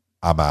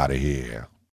 I'm out of here.